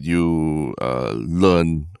did you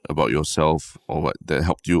learn about yourself, or what that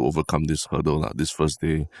helped you overcome this hurdle, this first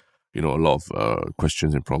day? A lot of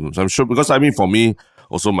questions and problems. I'm sure, because I mean, for me,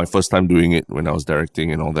 also my first time doing it when I was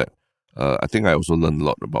directing and all that, I think I also learned a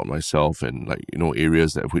lot about myself and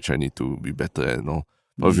areas that which I need to be better at and all.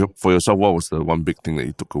 But for yourself, what was the one big thing that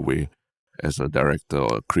you took away as a director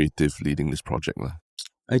or a creative leading this project?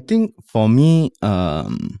 I think for me,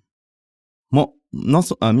 yes,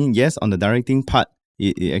 on the directing part,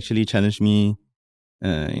 it actually challenged me,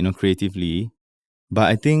 creatively. But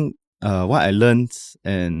I think what I learned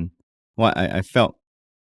and what I felt,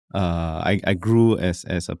 I grew as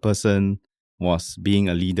a person was being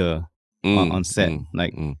a leader on set,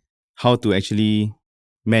 how to actually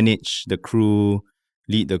manage the crew,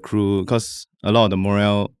 lead the crew, because a lot of the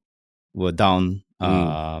morale were down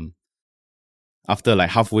after like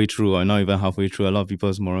halfway through, or not even halfway through. A lot of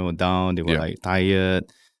people's morale were down. They were like tired.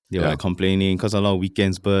 They were like complaining because a lot of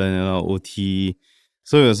weekends burn, a lot of OT.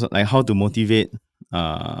 So it was like how to motivate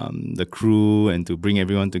the crew and to bring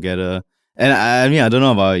everyone together. And I mean, I don't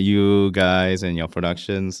know about you guys and your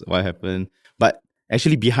productions, what happened, but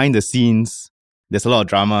actually behind the scenes, there's a lot of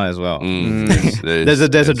drama as well. There's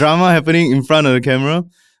a drama happening in front of the camera,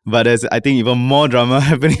 but there's, I think, even more drama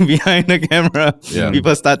happening behind the camera.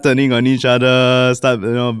 People start turning on each other, start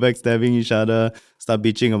backstabbing each other, start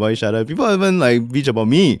bitching about each other. People even like bitch about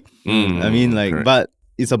me. I mean, like, but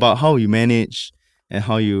it's about how you manage and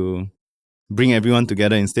how you bring everyone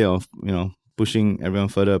together instead of pushing everyone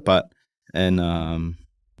further apart. And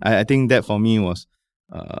I think that for me was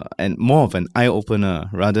and more of an eye opener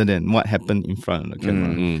rather than what happened in front of the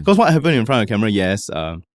camera. Because what happened in front of the camera, yes,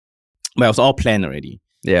 but it was all planned already.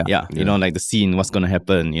 Like the scene, what's gonna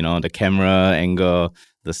happen, the camera angle,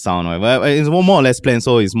 the sound, whatever. It's more or less planned,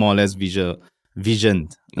 so it's more or less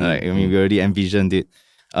visioned. Right? I mean, we already envisioned it.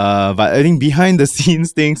 But I think behind the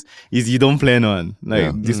scenes things is you don't plan on.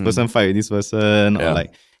 Like this person fight with this person, or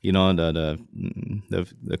like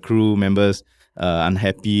the crew members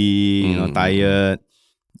unhappy, tired,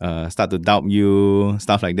 start to doubt you,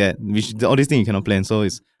 stuff like that. Which all these things you cannot plan. So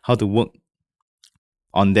it's how to work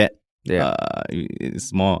on that.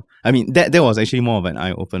 It's more. I mean, that was actually more of an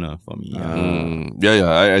eye opener for me.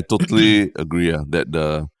 I totally agree.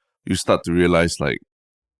 That you start to realize, like,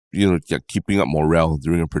 keeping up morale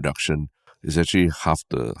during a production is actually half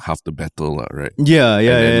the battle, right?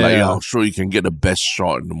 I'm sure you can get the best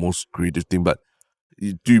shot and the most creative thing, but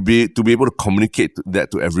to be able to communicate that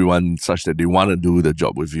to everyone such that they want to do the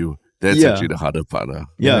job with you, that's actually the harder part.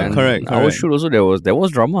 Correct. Our shoot also there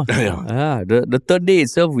was drama. The third day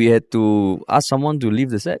itself, we had to ask someone to leave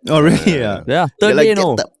the set. Oh really? Third day,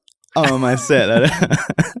 my set.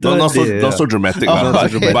 Not so dramatic.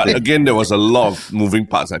 But again, there was a lot of moving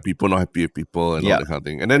parts, like people not happy with people and all that kind of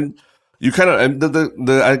thing. And then you kind of, and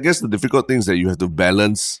the I guess the difficult thing is that you have to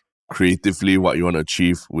balance creatively what you want to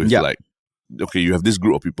achieve with like, okay, you have this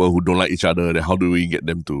group of people who don't like each other, then how do we get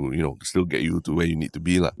them to, still get you to where you need to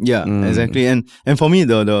be? Exactly. And for me,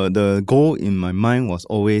 the goal in my mind was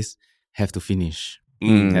always have to finish.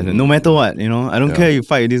 No matter what, I don't care you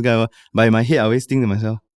fight with this guy, but in my head, I always think to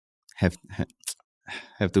myself, have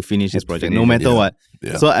to finish this project, no matter what.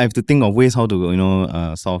 So I have to think of ways how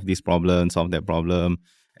to, solve this problem, solve that problem,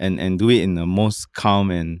 and do it in the most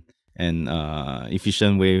calm and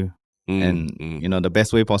efficient way and the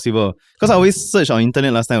best way possible. Because I always search on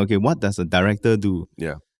internet last time. Okay, what does a director do?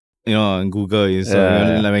 Yeah. On Google is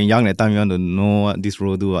like when young that time you want to know what this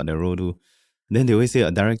role do, what that role do. Then they always say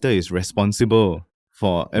a director is responsible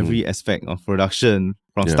for every aspect of production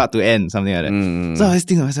from start to end, something like that. So I was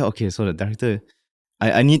thinking to myself, okay, so the director,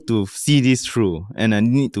 I need to see this through and I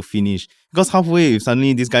need to finish. Because halfway, if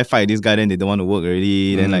suddenly this guy fight this guy, then they don't want to work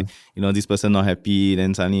already. Then this person not happy,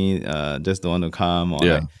 then suddenly just don't want to come, or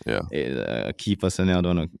a key personnel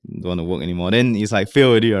don't want to work anymore. Then it's like fail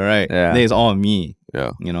already, alright? Then it's all on me.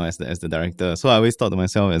 As the director. So I always thought to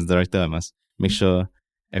myself, as director, I must make sure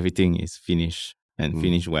everything is finished and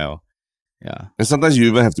finished well. Yeah. And sometimes you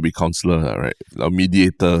even have to be counselor, right? A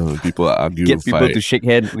mediator when people argue. Get people fight. to shake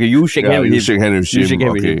hands. Okay, you shake hands with him. Shake hand with him. Shake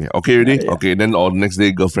hand with him. Okay, ready? Okay, then or next day,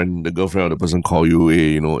 the girlfriend or the person call you,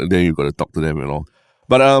 and then you got to talk to them and all.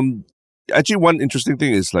 But actually, one interesting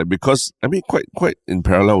thing is like, because I mean, quite in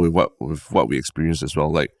parallel with what we experienced as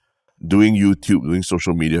well, like doing YouTube, doing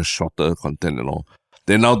social media, shorter content and all.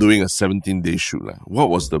 They're now doing a 17-day shoot. What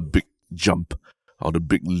was the big jump or the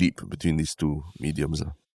big leap between these two mediums?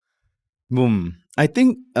 Boom. I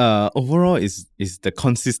think overall is the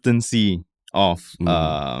consistency of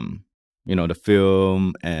the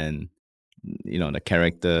film and the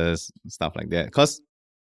characters, stuff like that. Because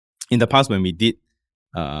in the past when we did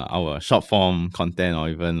our short form content, or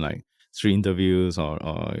even like street interviews or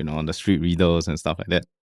on the street readers and stuff like that,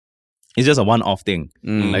 it's just a one-off thing.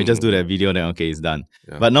 Like just do that video, then okay, it's done.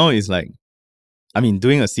 Yeah. But now it's like, I mean,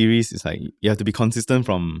 doing a series is like you have to be consistent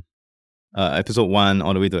from episode 1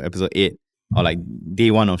 all the way to episode 8, or like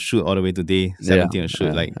day 1 of shoot all the way to day 17 of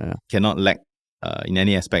shoot. Cannot lack in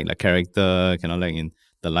any aspect, like character, cannot lack in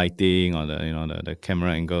the lighting or the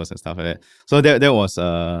camera angles and stuff like that. So that was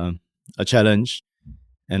a challenge,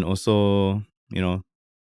 and also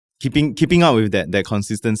keeping up with that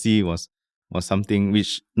consistency was something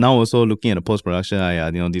which now also looking at the post production,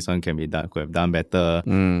 this one can be done, could have done better.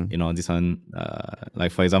 This one,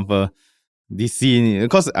 like for example, this scene,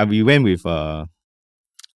 because we went with what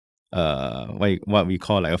we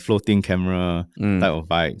call like a floating camera type of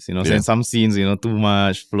vibes. So some scenes too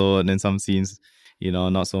much float, then some scenes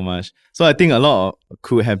not so much. So I think a lot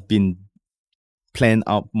could have been planned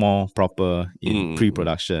out more proper in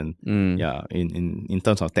pre-production. In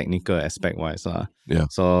terms of technical aspect wise.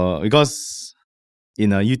 So because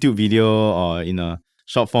in a YouTube video or in a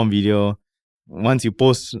short form video, once you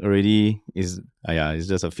post already, it's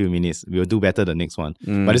just a few minutes. We'll do better the next one.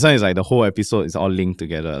 But this one is like the whole episode is all linked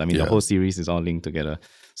together. I mean, the whole series is all linked together.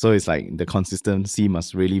 So it's like the consistency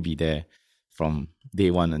must really be there from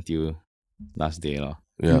day 1 until last day.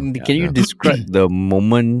 Can you describe the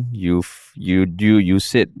moment you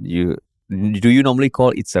said do you normally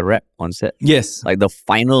call it's a wrap on set? Yes. Like the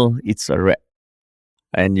final it's a wrap.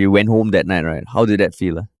 And you went home that night, right? How did that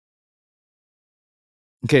feel?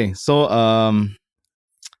 Okay, so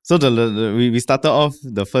we started off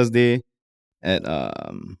the first day at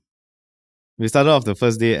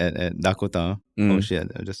Dakota. Oh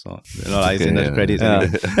shit! I just saw. It's in the credits.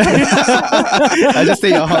 Anyway. I just say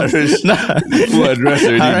your house. Full address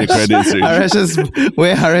already in the credits. Haresh's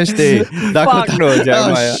where Haresh stay? Dakota. Fuck no,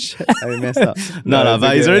 Jeremiah. I messed up. No,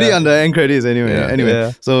 but it's already on the end credits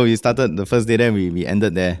anyway. So we started the first day, then we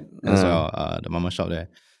ended there as well. The mama shop there.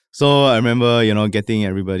 So I remember, getting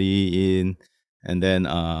everybody in, and then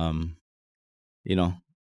to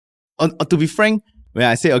be frank, when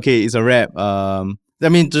I say okay, it's a wrap. I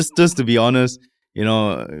mean, just to be honest,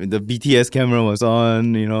 the BTS camera was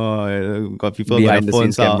on. Got people behind the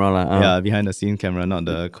scenes camera, behind the scenes camera, not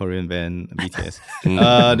the Korean band BTS.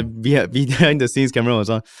 The behind the scenes camera was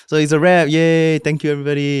on. So it's a wrap. Yay! Thank you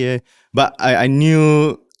everybody. Yay. But I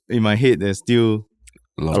knew in my head there's still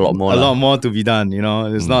a lot more to be done.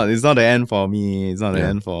 It's not the end for me. It's not the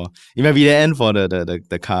end for. It might be the end for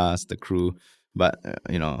the cast, the crew. But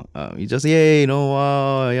we just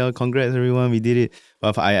wow, congrats everyone, we did it.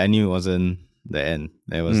 But I knew it wasn't the end.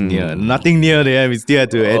 There was nothing near the end. We still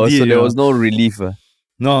had to edit. So there was no relief.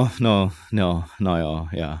 No, not at all.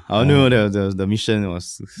 Yeah, I knew the mission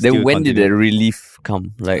was. Then when did the relief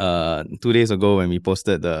come? Like 2 days ago when we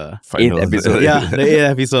posted the 8th episode. The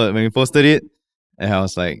 8th episode when we posted it, and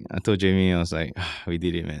I told Jamie, I was like, we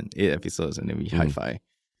did it, man. 8 episodes, and then we high five.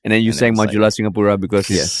 And then you sang Majula Singapura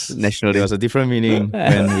because National Day. There was a different meaning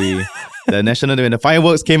when the National Day, when the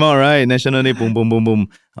fireworks came out, right? National Day, boom, boom, boom, boom.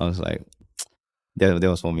 I was like, that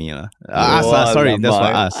was for me. Sorry, that's for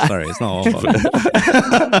us. Sorry, it's not all for me.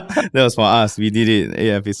 That was for us. We did it, 8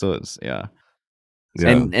 episodes. Yeah.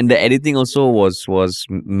 And the editing also was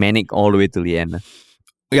manic all the way till the end.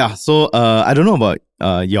 Yeah, so I don't know about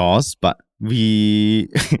yours, but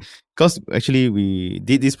because because actually we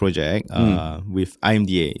did this project with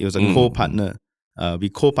IMDA. It was a co-partner. We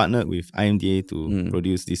co-partnered with IMDA to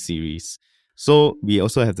produce this series. So we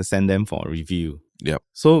also have to send them for review. Yep.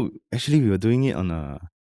 So actually we were doing it on a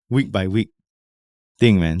week by week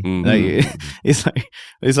thing, man. Like it's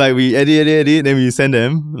like we edit, then we send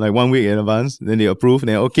them like 1 week in advance. Then they approve.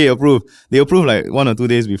 Then approve. They approve like 1 or 2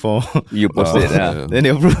 days before you post it. Yeah. Then they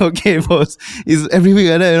approve. Okay, post. It's every week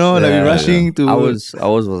like that, like we're rushing to. Ours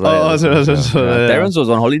was like. Terrence was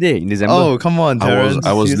on holiday in December. Oh, come on, Terrence.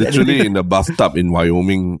 I was literally in the bathtub in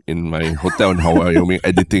Wyoming, in my hotel in Wyoming,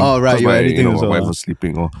 editing. Oh, right, you're editing my also. wife was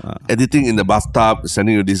sleeping. Editing in the bathtub,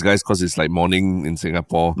 sending to these guys because it's like morning in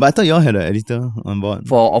Singapore. But I thought y'all had an editor on board.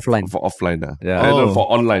 For offline. For offline. Yeah. No, for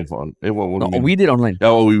online. We did online.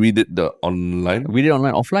 Yeah, we did the online. We did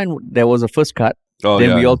online. Offline, there was a first cut. Oh,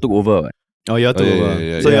 then we all took over. Oh, you all took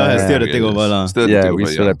over. So y'all have still to take over lah. We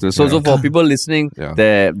still have to. So for people listening,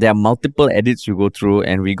 there are multiple edits you go through,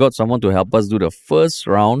 and we got someone to help us do the first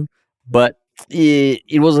round, but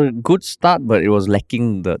it was a good start, but it was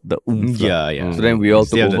lacking the oomph. Yeah. So then we all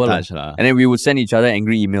took over, touch, and then we would send each other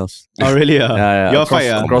angry emails. Oh, really? Y'all fight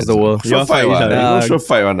across the world. Y'all fight each other. Sure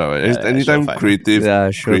fight one. Anytime creative,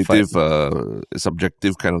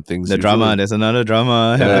 subjective kind of things. The drama, there's another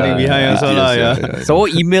drama happening behind also lah. So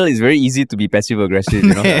imo is very easy to be passive aggressive.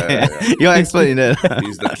 You know, you're expert in that.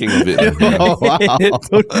 He's the king of it. Oh, wow.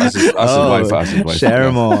 Ask his wife.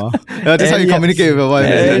 Share more. That's how you communicate with your wife.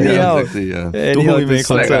 Exactly.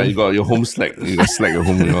 You got your home Slack. You got Slack at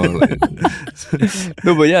home.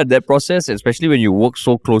 No, but that process, especially when you work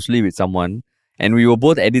so closely with someone, and we were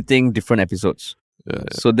both editing different episodes.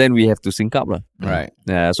 So then we have to sync up. Right.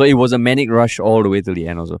 Yeah. So it was a manic rush all the way to the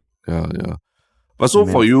end also. Yeah. But so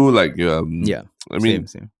for you, like, I mean,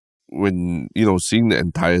 same. When, seeing the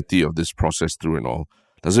entirety of this process through and all,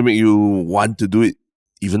 does it make you want to do it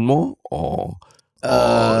even more or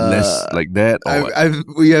less like that?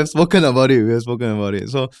 We have spoken about it.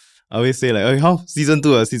 So I always say like, how season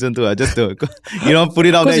 2, just to put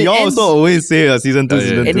it out there. You also always say season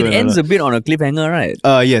 2. And it ends a bit on a cliffhanger, right?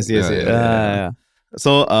 Yes.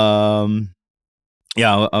 So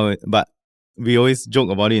but we always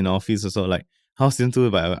joke about it in the office also, like how season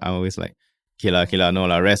 2, but I'm always like, okay lah, no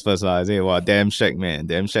lah, rest first lah. I say, wow, damn shag, man,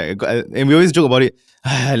 damn shag. And we always joke about it.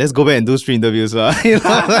 Let's go back and do street interviews lah.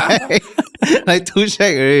 Like too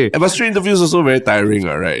shag already. But street interviews also very tiring,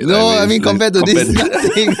 right? No, I mean compared to this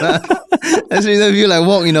thing, a street interview like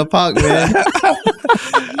walk in a park, man.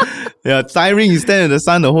 Yeah, tiring. You stand in the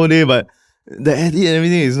sun the whole day, but the edit and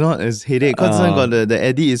everything is not as headache. Because got the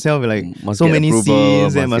edit itself, like so many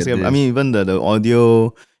scenes, and even the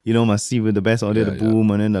audio. Must see with the best audio, the boom,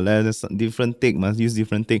 and then the last different take, must use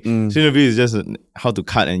different take. So interview is just how to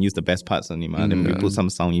cut and use the best parts only, man. Then we put some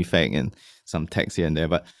sound effect and some text here and there.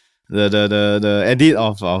 But the edit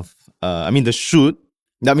of the shoot,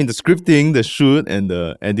 the scripting, the shoot, and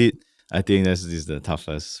the edit, I think this is the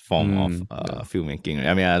toughest form of filmmaking.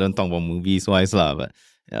 I mean, I don't talk about movies wise lah, but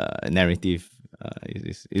narrative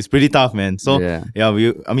is pretty tough, man. So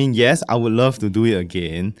yes, I would love to do it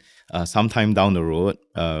again. Sometime down the road,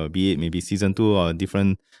 be it maybe season 2 or a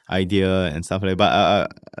different idea and stuff like that. But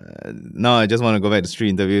now I just want to go back to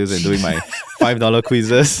street interviews and doing my $5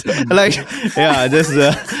 quizzes. Just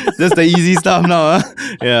the easy stuff now.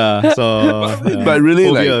 But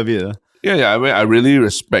really, a bit. I mean, I really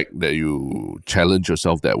respect that you challenge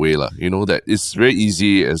yourself that way, lah. That it's very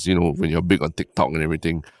easy, as when you're big on TikTok and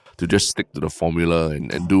everything, to just stick to the formula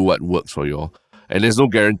and do what works for you. And there's no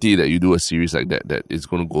guarantee that you do a series like that it's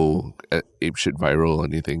going to go apeshit viral or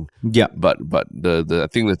anything. Yeah. But I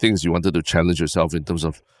think the thing is you wanted to challenge yourself in terms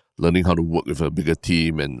of learning how to work with a bigger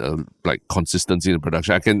team and like consistency in the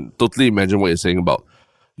production. I can totally imagine what you're saying about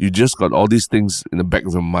you just got all these things in the back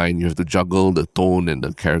of your mind. You have to juggle the tone and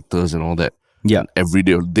the characters and all that. Yeah. Every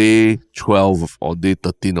day, day 12 or day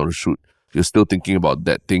 13 of the shoot, you're still thinking about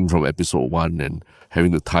that thing from episode 1 and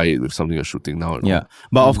having to tie it with something you're shooting now. Yeah.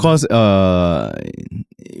 But of course,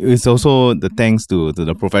 it's also the thanks to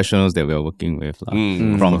the professionals that we're working with.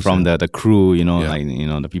 From the crew, like,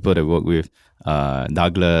 the people that work with,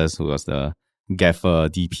 Douglas, who was the gaffer,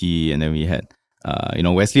 DP, and then we had,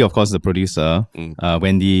 Wesley, of course, the producer,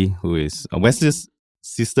 Wendy, who is Wesley's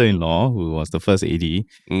sister-in-law, who was the first AD,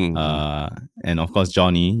 and of course,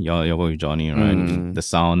 Johnny, you work with Johnny, right? The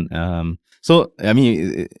sound. So, I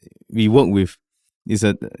mean, we work with, it's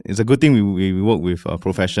a good thing we work with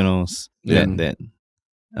professionals that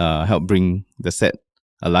help bring the set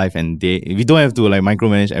alive, and we don't have to like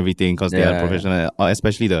micromanage everything because they are professional,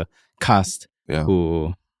 especially the cast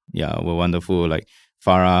who were wonderful, like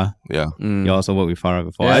Farah. You also worked with Farah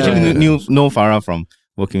before. I actually know Farah from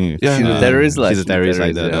working with. Yeah, She's a terrorist, like she's a terrorist,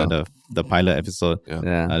 like yeah. the pilot episode.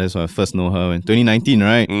 Yeah. That's when I first know her in 2019,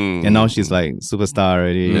 right? And now she's like superstar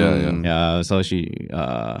already. Yeah. So she,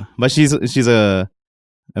 but she's a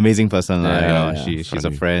amazing person, she's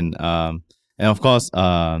a friend. And of course,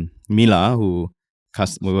 Mila, who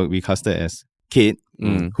we casted as Kate,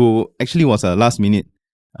 who actually was a last minute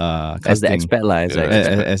as the casting,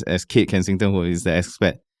 expat, as Kate Kensington, who is the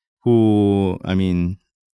expat. Who, I mean,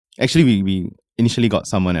 actually we initially got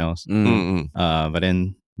someone else, but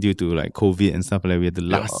then due to like COVID and stuff, like we had the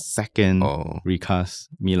last second recast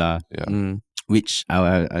Mila, which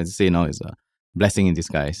I'd say now is a blessing in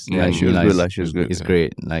disguise. Yeah, like, she was Mila good. is- Like, she was good. It's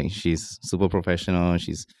great. Like she's super professional.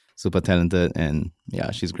 She's super talented, and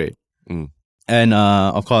yeah, she's great. And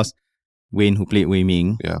of course, Wayne, who played Wei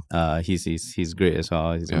Ming, he's great as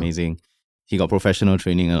well. He's amazing. He got professional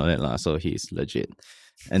training and all that lah, so he's legit.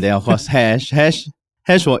 And then of course Hash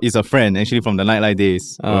is a friend actually from the Nightlight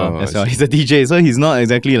days as well. He's a DJ, so he's not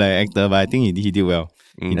exactly like actor, but I think he did well.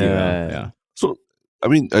 He did well. Yeah. So, I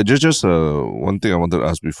mean, just one thing I wanted to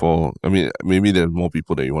ask before. I mean, maybe there's more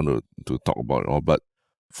people that you want to talk about, but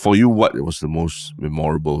for you, what was the most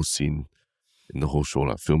memorable scene in the whole show,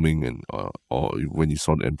 like filming and or when you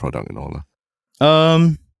saw the end product and all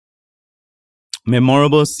that?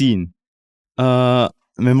 Memorable scene.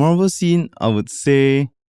 Memorable scene, I would say.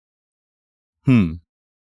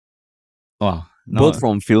 Wow. Both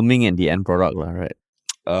from filming and the end product, right?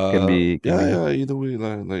 Can be either way,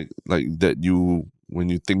 like that. You when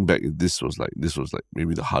you think back, this was like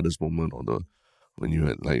maybe the hardest moment, or when you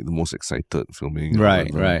had like the most excited filming.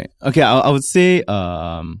 Right. Okay, I would say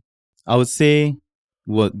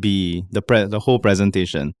would be the whole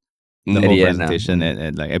presentation,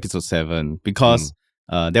 at like episode 7, because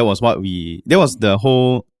that was the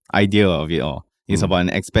whole idea of it all. It's about an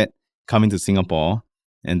expat coming to Singapore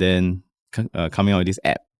and then coming out with this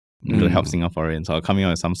app to help Singaporeans, or coming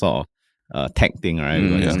out with some sort of tech thing, right?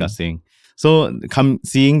 We were discussing. So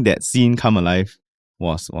seeing that scene come alive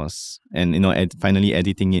was and finally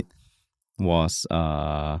editing it was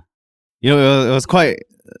it was quite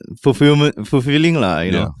fulfilling lah,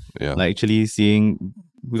 like actually seeing,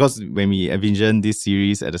 because when we envisioned this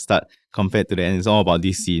series at the start compared to the end, it's all about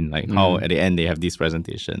this scene, like how at the end they have this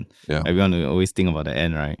presentation. Everyone will always think about the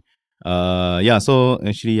end, right? So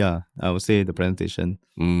actually, I would say the presentation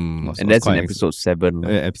was that's in quite episode 7.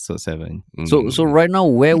 episode 7. So right now,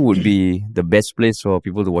 where would be the best place for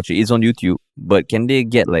people to watch it? It's on YouTube, but can they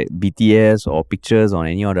get like BTS or pictures on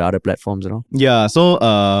any of the other platforms and all? Yeah, so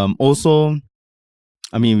also,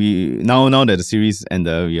 I mean, we now that the series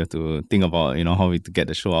ended, we have to think about how we to get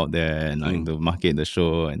the show out there and like to market the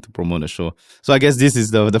show and to promote the show. So I guess this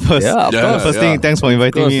is the first first thing. Thanks for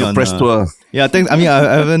inviting me on press tour. Yeah, thanks. I mean,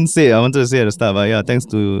 I haven't said. I wanted to say at the start, but yeah, thanks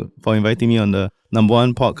for inviting me on the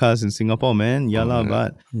 #1 podcast in Singapore, man.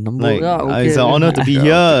 But it's an honor to be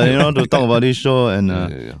here. To talk about this show and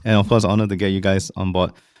of course, honor to get you guys on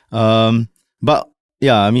board. But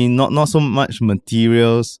yeah, I mean, not so much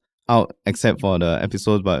materials out except for the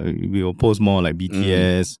episodes, but we will post more like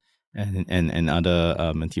BTS and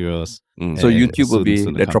other materials. So YouTube will be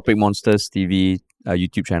the Tropic Monsters TV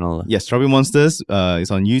YouTube channel. Yes, Tropic Monsters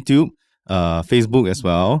is on YouTube, Facebook as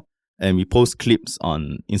well, and we post clips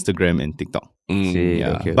on Instagram and TikTok.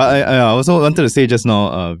 Okay. But I also wanted to say just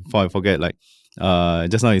now, before I forget, like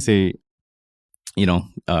just now you say,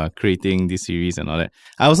 creating this series and all that.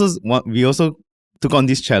 We also took on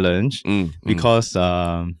this challenge because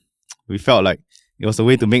we felt like it was a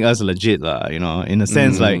way to make us legit, in a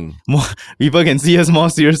sense, like more people can see us more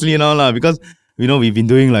seriously and all lah, because we've been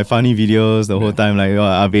doing like funny videos the whole time, like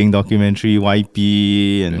Abing documentary,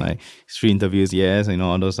 YP, and like street interviews,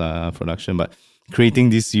 all those production. But creating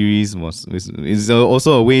this series is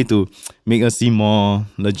also a way to make us seem more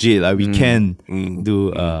legit. Like we can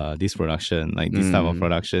do this production, like this type of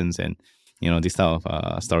productions, and this type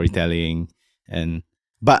of storytelling.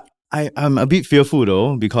 But I'm a bit fearful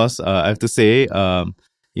though, because I have to say,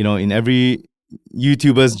 in every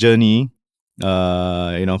YouTuber's journey,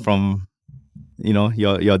 from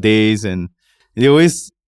your days, and they always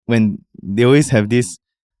have this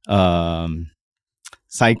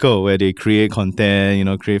cycle where they create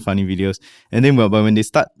content, create funny videos, and then but when they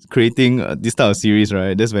start creating this type of series,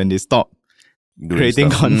 right, that's when they stop creating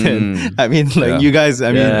content. I mean, like you guys,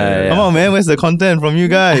 I mean, come on, man, where's the content from you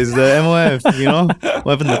guys? The MOF,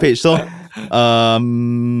 what happened to the page? So,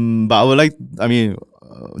 but I would like, I mean,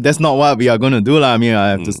 that's not what we are going to do, lah. I mean, I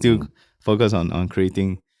have to still focus on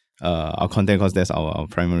creating our content, because that's our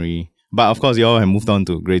primary. But of course, you all have moved on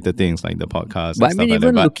to greater things like the podcast. But and I mean, stuff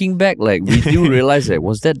even like that. looking back, like we do realize that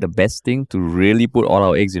was that the best thing to really put all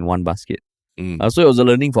our eggs in one basket? So it was a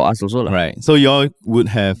learning for us also. Right. So y'all would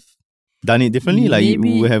have done it differently? Like Maybe.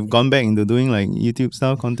 you would have gone back into doing like YouTube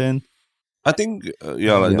style content? I think,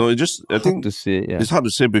 it just, I think to say, it's hard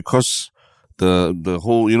to say because the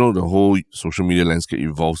whole social media landscape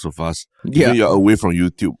evolves so fast. Yeah. You're away from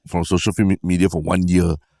YouTube, from social media for 1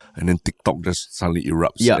 year, and then TikTok just suddenly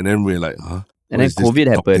erupts. Yeah. And then we're like, huh? And then COVID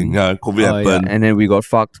happened. Yeah, COVID happened. And then we got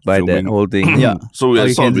fucked by that Filming. whole thing. Yeah. So we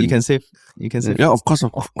you can save. Yeah, of course.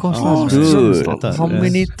 Of course, Oh, dude. sorted. How Yes.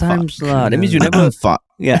 many times Fuck. lah? That means you never. Fuck.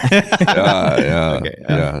 Yeah. Yeah, Okay,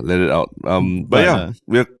 let it out. But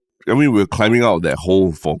we're climbing out of that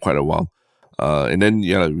hole for quite a while. And then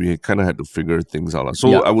we kind of had to figure things out.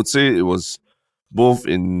 So I would say it was both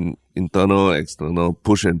in internal, external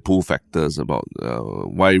push and pull factors about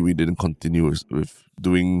why we didn't continue with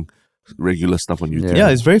doing regular stuff on YouTube. Yeah,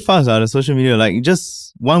 it's very fast. The social media, like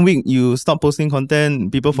just 1 week you stop posting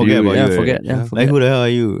content, people forget about you. Forget. Like who the hell are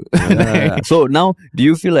you? So now, do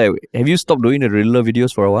you feel like have you stopped doing the Riddler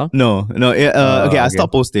videos for a while? No. Okay, I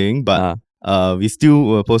stopped posting, but we still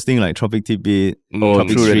were posting like Tropic Tidbit, Tropic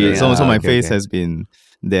true, Street. yeah. So my Okay, face okay. has been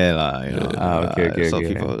there, Okay. So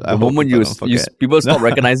people, The moment people stop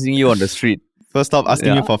recognizing you on the street. First stop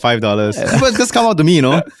asking you for $5. People just come out to me,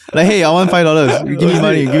 like, hey, I want $5. You give me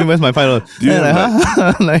money. Give me my $5. Do you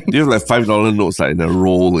have like, do you have like $5 notes like in a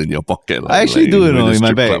roll in your pocket? I actually do, in the in my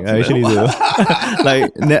strip bag. clubs, I actually do.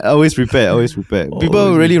 Like, always prepared.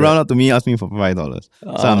 People really round up to me, ask me for $5.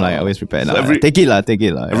 So I'm like, always prepared. So take it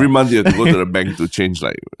lah. Every month you have to go to the bank to change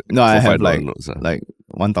like No, I have $5 notes. like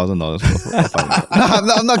 $1,000 for $5.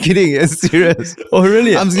 No, I'm not kidding. It's serious. Oh,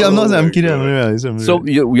 really? I'm kidding. I'm real. So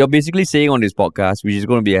you're basically saying on this podcast, which is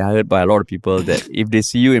going to be heard by a lot of people, that if they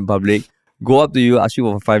see you in public, go up to you, ask you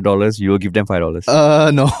for $5, you will give them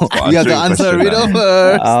 $5. No. You have to answer a riddle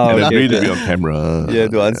first. And agree to be on camera. You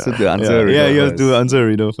have to answer the answer. Yeah, riddle you have first. to answer a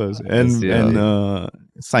riddle first. And Yeah.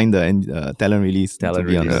 sign the talent release to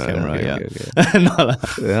be on the camera. Okay. No lah.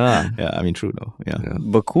 Yeah. I mean, true though. Yeah.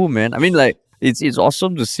 But cool, man. I mean, like, it's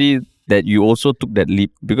awesome to see that you also took that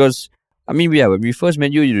leap because, I mean, when we first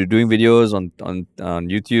met you, you were doing videos on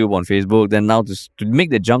YouTube, on Facebook. Then now to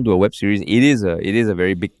make the jump to a web series, it is a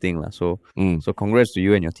very big thing, lah. So congrats to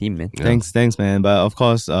you and your team, man. Yeah. Thanks, man. But of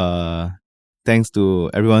course, thanks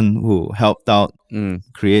to everyone who helped out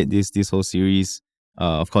create this whole series.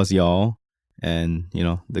 Of course, y'all and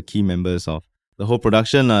the key members of the whole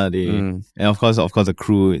production. And of course the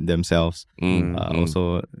crew themselves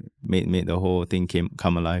also made the whole thing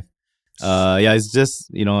come alive. It's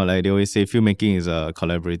just like they always say, filmmaking is a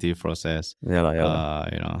collaborative process.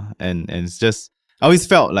 And it's just, I always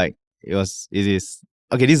felt like it is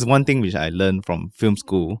okay. This is one thing which I learned from film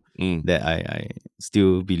school that I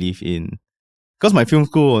still believe in, because my film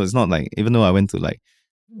school is not like, even though I went to like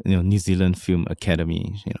New Zealand Film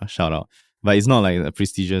Academy, shout out. But it's not like a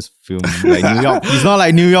prestigious film like New York. It's not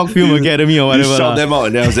like New York Film Academy or whatever. You shout them out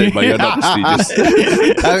and then I was like, but you're not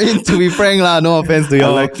prestigious. I mean, to be frank lah, no offense to I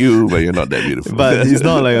y'all. like you, but you're not that beautiful. But it's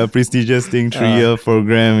not like a prestigious thing, 3-year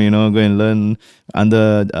program, go and learn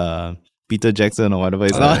under Peter Jackson or whatever.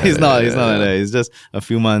 It's not like that. It's just a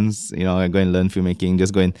few months, go and learn filmmaking,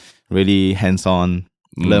 just go and really hands-on,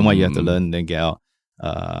 learn what you have to learn, then get out.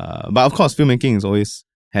 But of course, filmmaking is always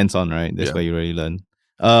hands-on, right? That's where you really learn.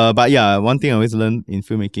 But yeah, one thing I always learned in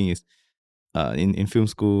filmmaking is, in film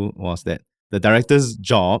school, was that the director's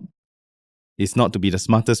job is not to be the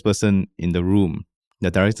smartest person in the room.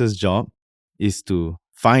 The director's job is to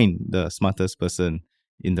find the smartest person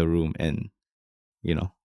in the room, and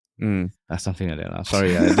something like that.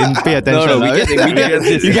 Sorry, I didn't pay attention. No, we get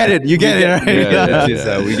it. You get it. You get it,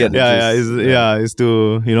 right? We get it. It's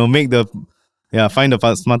to make the find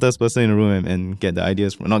the smartest person in the room and get the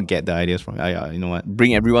ideas from. Not get the ideas from. You know what?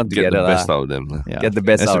 Bring everyone Get together. the best out of them. Get the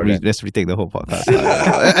best out of them. Let's retake the whole podcast.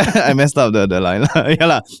 I messed up the line.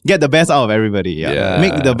 Get the best out of everybody. Yeah.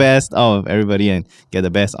 Make the best out of everybody and get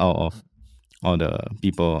the best out of all the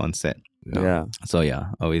people on set. Yeah. So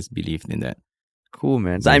always believed in that. Cool,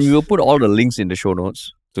 man. So, we'll put all the links in the show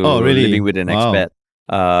notes to really? Living with an Expat,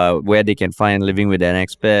 where they can find Living with an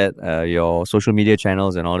Expat, your social media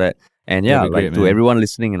channels and all that. And Great, to man. everyone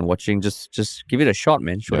listening and watching, just give it a shot,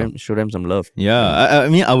 man. Show them some love. Yeah, I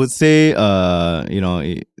mean, I would say,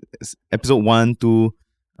 episode 1, 2,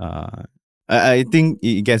 I think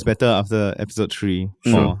it gets better after episode 3,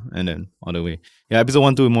 4, and then all the way. Yeah, episode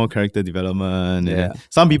 1, 2 more character development. And then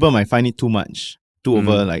some people might find it too much, too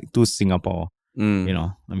over, like too Singapore.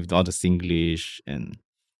 With all the Singlish and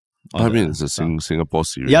I mean, it's a Singapore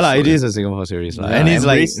series. Yeah, it is a Singapore series. Yeah, And it's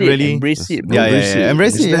like really... Embrace it. Yeah,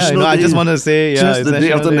 embrace it. Yeah, I just want to say... Just the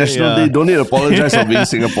day after National Day. Don't need to apologize for being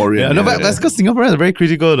Singaporean. Yeah, no, but that's because Singaporeans are very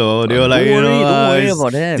critical though. They were like, don't worry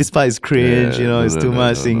about that. This part is cringe, it's too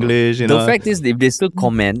much English, The fact is, if they still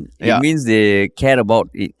comment, it means they care about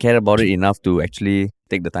it enough to actually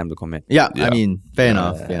take the time to comment. Yeah. I mean, fair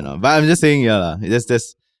enough. But I'm just saying,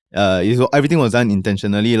 everything was done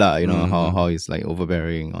intentionally, how it's like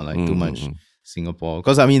overbearing or like too much Singapore.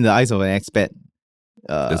 Because I mean, the eyes of an expat,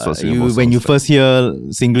 that's what when you first hear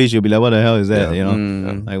Singlish, you'll be like, what the hell is that?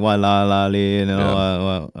 Like what la lay,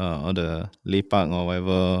 all the lepak or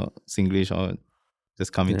whatever Singlish or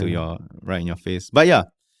just come into right in your face. But we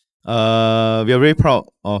are very proud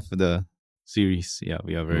of the series. Yeah,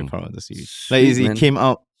 we are very proud of the series. Sweet, it came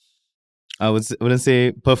out, I wouldn't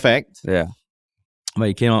say perfect. Yeah. But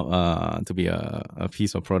it came out to be a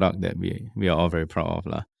piece of product that we are all very proud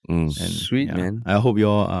of. And, Sweet, man. I hope you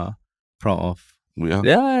all are proud of. We are.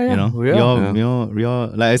 Yeah. We are. We all,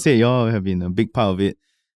 like I said, you all have been a big part of it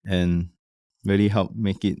and really helped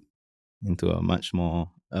make it into a much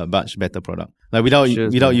better product. Like without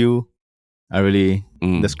you, I really,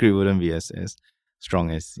 the script wouldn't be as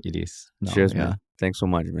strong as it is now. Cheers, man. Thanks so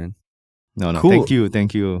much, man. No, cool.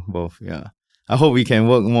 Thank you both. Yeah. I hope we can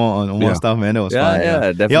work more on more stuff, man. It was fun.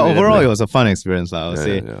 Yeah, definitely. Yeah, overall, definitely. It was a fun experience, I would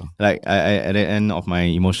say. Yeah. Like, I at the end of my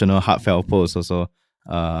emotional, heartfelt post also,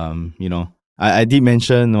 I did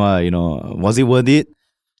mention, was it worth it?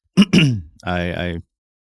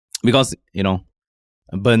 Because,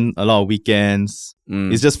 I burned a lot of weekends.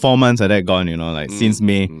 It's just 4 months like that gone, since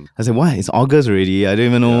May. I said, what? It's August already. I don't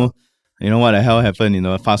even know. What the hell happened in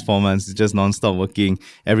the past 4 months? It's just non-stop working.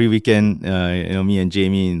 Every weekend, me and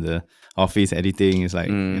Jamie in the office editing. It's like,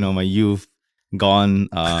 my youth gone.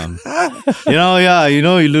 You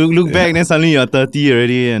look back, then suddenly you're 30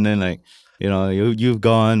 already. And then like, you've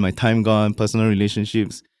gone, my time gone, personal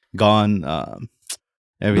relationships gone,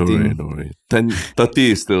 everything. Don't worry.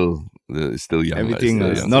 30 is still young. Everything.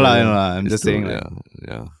 Still young. No, I'm just saying.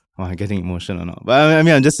 I'm getting emotional now. But I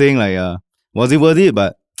mean, I'm just saying like, was it worth it?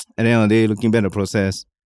 But at the end of the day, looking back at the process,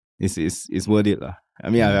 it's worth it. I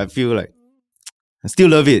mean, I feel like I still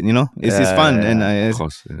love it, It's fun and I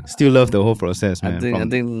still love the whole process, man. I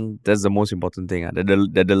think that's the most important thing, that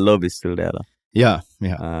the love is still there. Yeah. You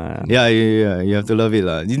have to love it.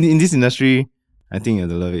 In this industry, I think you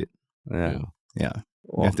have to love it. Yeah.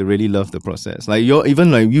 You have to really love the process. Like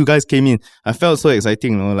even like you guys came in, I felt so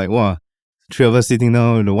exciting, like wow, 3 of us sitting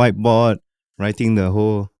down with the whiteboard, writing the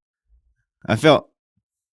whole. I felt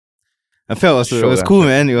it was cool,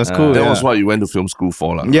 man. It was cool. That was what you went to film school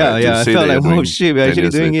for, right? I felt like, oh shit, we're actually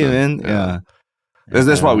doing it, man. Yeah.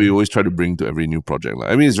 That's what we always try to bring to every new project.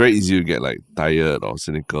 I mean, it's very easy to get like tired or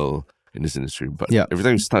cynical in this industry, but every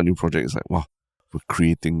time you start a new project, it's like, wow, we're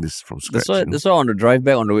creating this from scratch. That's why on the drive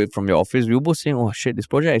back on the way from your office, we were both saying, oh shit, this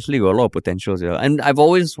project actually got a lot of potentials here. And I've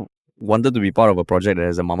always wanted to be part of a project that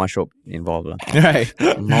has a mama shop involved. Right.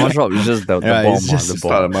 Mama shop is just the bomb. It's just the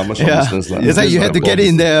start of mama shop business. It's like you had to get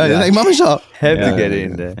in there. It's like mama shop. Have to get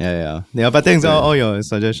in there. Yeah, but thanks, all your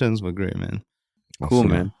suggestions were great, man. Cool,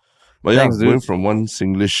 man. But thanks, going from one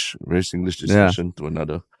very Singlish discussion to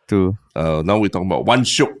another. Now we're talking about one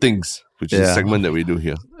shook things, which is a segment that we do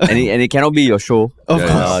here. And it cannot be your show. Of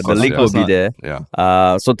course. The link will be there.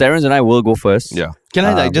 Yeah. So Terrence and I will go first. Yeah. Can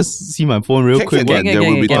I just see my phone real quick? Because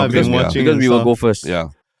we will go first. Yeah.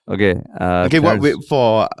 Okay.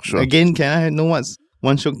 Again, can I know what's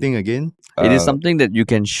one shook thing again? It is something that you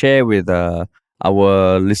can share with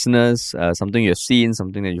our listeners, something you've seen,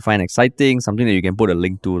 something that you find exciting, something that you can put a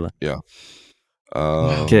link to. Yeah.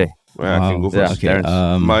 Okay. Well, I can go first. Okay.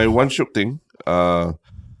 My one shook thing,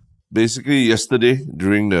 basically yesterday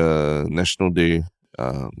during the National Day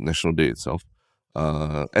itself,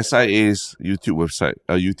 SIA's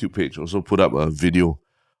YouTube page also put up a video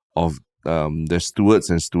of their stewards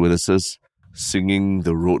and stewardesses singing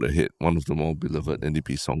 "The Road Ahead," one of the more beloved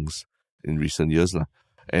NDP songs in recent years.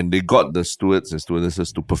 And they got the stewards and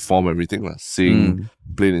stewardesses to perform everything, sing,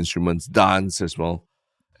 play the instruments, dance as well.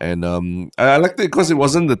 And I liked it because it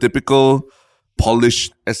wasn't the typical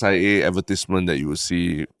polished SIA advertisement that you would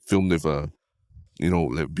see filmed with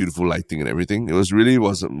like beautiful lighting and everything. It was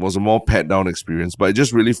a more pat down experience, but it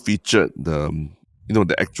just really featured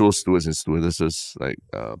the actual stewards and stewardesses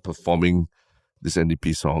performing this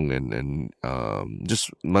NDP song and just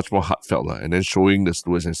much more heartfelt, and then showing the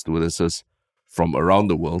stewards and stewardesses from around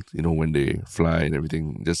the world, when they fly and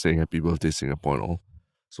everything, just saying happy birthday Singapore and all.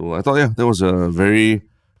 So I thought, that was a very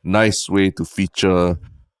nice way to feature,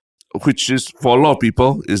 which is for a lot of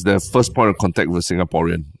people is their first point of contact with a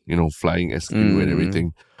Singaporean, flying SQ and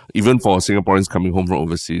everything. even for Singaporeans coming home from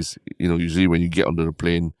overseas, usually when you get onto the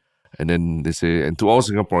plane and then they say, and to all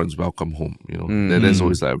Singaporeans, welcome home. That's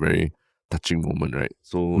always like a very touching moment, right?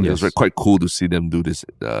 So it was quite cool to see them do this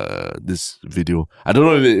this video. I don't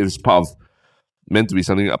know if it's meant to be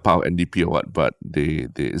something a part of NDP or what, but they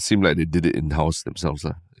it seemed like they did it in-house themselves.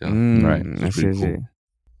 Right. That's pretty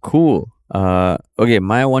cool. Okay,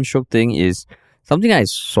 my one shock thing is something I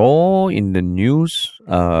saw in the news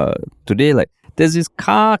today. Like, there's this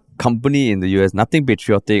car company in the US, nothing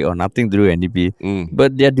patriotic or nothing to do with NDP,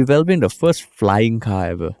 but they're developing the first flying car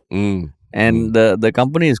ever. And the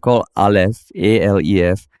company is called Aleph,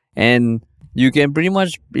 ALEF, and you can pretty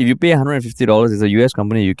much, if you pay $150, it's a US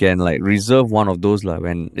company, you can like reserve one of those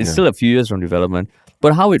when it's still a few years from development.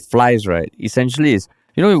 But how it flies, right, essentially is,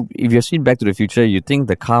 if you've seen Back to the Future, you think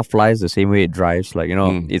the car flies the same way it drives, like,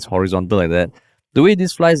 it's horizontal like that. The way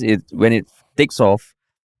this flies, when it takes off,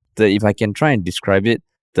 if I can try and describe it,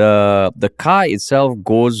 the car itself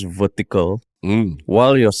goes vertical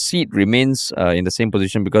while your seat remains in the same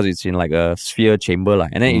position because it's in like a sphere chamber,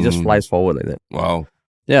 and then it just flies forward like that. Wow.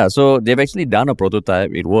 Yeah, so they've actually done a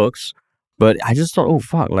prototype. It works. But I just thought, oh,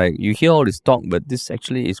 fuck, like, you hear all this talk, but this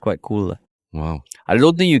actually is quite cool. Wow. I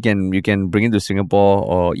don't think you can bring it to Singapore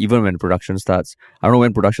or even when production starts. I don't know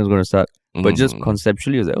when production is going to start, but just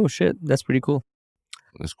conceptually, it's like, oh, shit, that's pretty cool.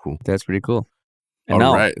 That's cool. That's pretty cool. And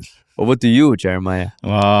all now, right. Over to you, Jeremiah.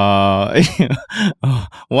 Wow.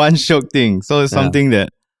 One shock thing. So it's something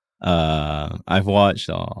that I've watched.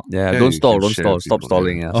 Don't stall. Stop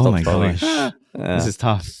stalling. Yeah, oh stop my stalling. gosh. This is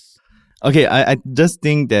tough. Okay, I just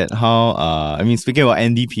think that how speaking about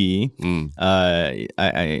NDP,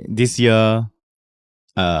 I this year,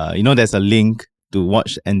 there's a link to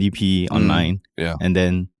watch NDP online. Yeah. And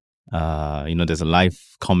then there's a live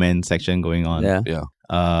comment section going on. Yeah.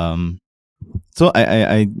 So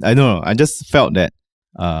I don't know. I just felt that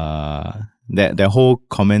that whole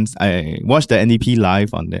comments. I watched the NDP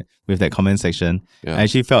live with that comment section. Yeah. I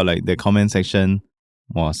actually felt like the comment section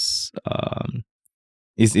was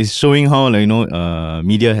is showing how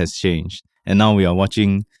media has changed, and now we are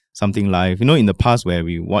watching something live. In the past where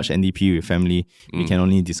we watch NDP with family, we can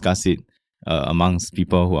only discuss it amongst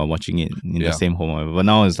people who are watching it in the same home. But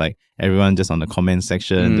now it's like everyone just on the comment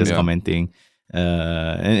section, just commenting.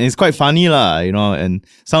 And it's quite funny and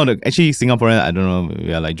some of the actually Singaporean, I don't know,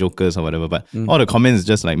 we are like jokers or whatever, but all the comments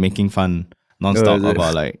just like making fun non-stop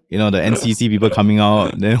about the NCC people coming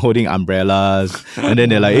out then holding umbrellas, and then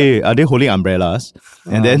they're like, hey, are they holding umbrellas?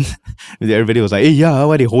 And then everybody was like, hey, yeah,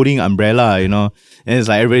 why are they holding umbrella? And it's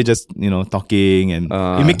like everybody just talking, and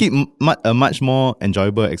it make it a much more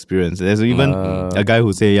enjoyable experience. There's even a guy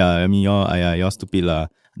who say, you're stupid lah.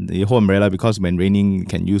 The whole umbrella because when raining you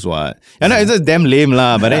can use what? And it's just damn lame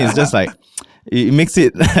lah. But then it's just like it makes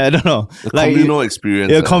it I don't know, like communal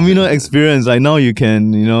experience. Yeah, communal experience. Like now you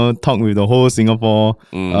can talk with the whole Singapore.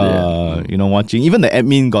 Watching. Even the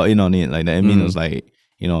admin got in on it. Like the admin was like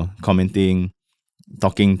commenting,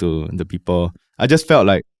 talking to the people. I just felt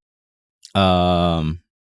like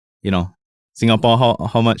Singapore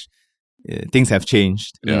how much things have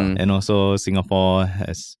changed. And also Singapore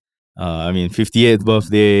has 58th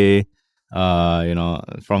birthday,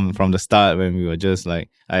 from the start when we were just like,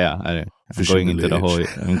 I'm going into the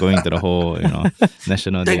whole,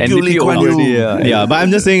 national day. Thank you, Lee Kuan Yew. But I'm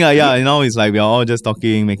just saying, now it's like we are all just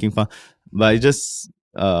talking, making fun. But it just,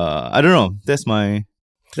 I don't know. That's my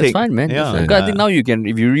That's take. fine, man. Yeah. Because I think now you can,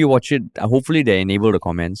 if you rewatch it, hopefully they enable the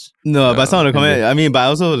comments. No, but some of the comments, but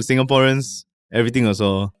also the Singaporeans, everything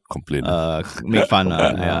also complain. Make fun.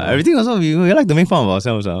 Everything also we like to make fun of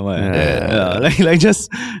ourselves. Like just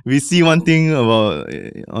we see one thing about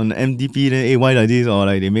on MDP, then hey, why like this, or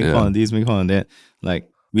like they make fun of this, make fun of that. Like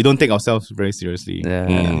we don't take ourselves very seriously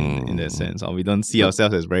in that sense, or we don't see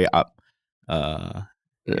ourselves as very up.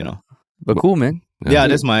 But cool, man. Yeah,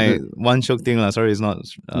 that's my one shock thing. Sorry, it's not.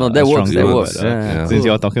 No, that works. That works. Since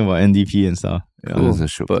you're talking about NDP and stuff. Cool. That's a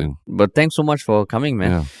shock thing. But thanks so much for coming,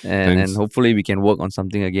 man. And hopefully we can work on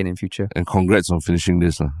something again in future. And congrats on finishing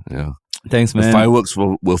this. Yeah. Thanks, man. The fireworks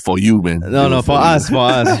were for you, man. No, for us,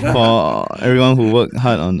 for everyone who worked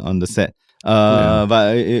hard on the set.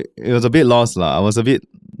 But it was a bit lost,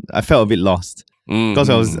 I felt a bit lost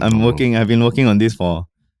because I've been working on this for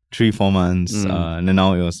 3-4 months, and then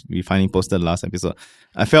now we finally posted the last episode.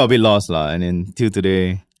 I felt a bit lost, and then till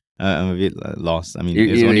today, I'm a bit lost. I mean,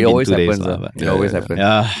 it's only been 2 days. It always happens.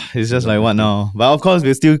 Yeah, it's just like, what now? But of course,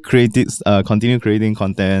 we'll still continue creating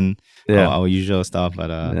content, our usual stuff. But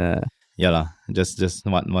just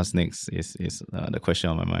what's next is the question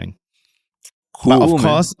on my mind. But Cool, of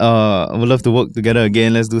course, I would love to work together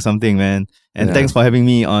again. Let's do something, man. And thanks for having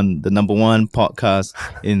me on the #1 podcast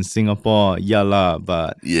in Singapore. Yalla,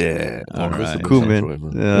 but Yeah. Alright. Cool,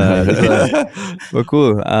 man. Yeah, that's right. Well,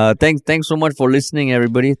 cool. Thanks so much for listening,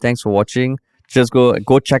 everybody. Thanks for watching. Just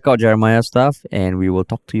go check out Jeremiah's stuff, and we will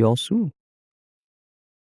talk to you all soon.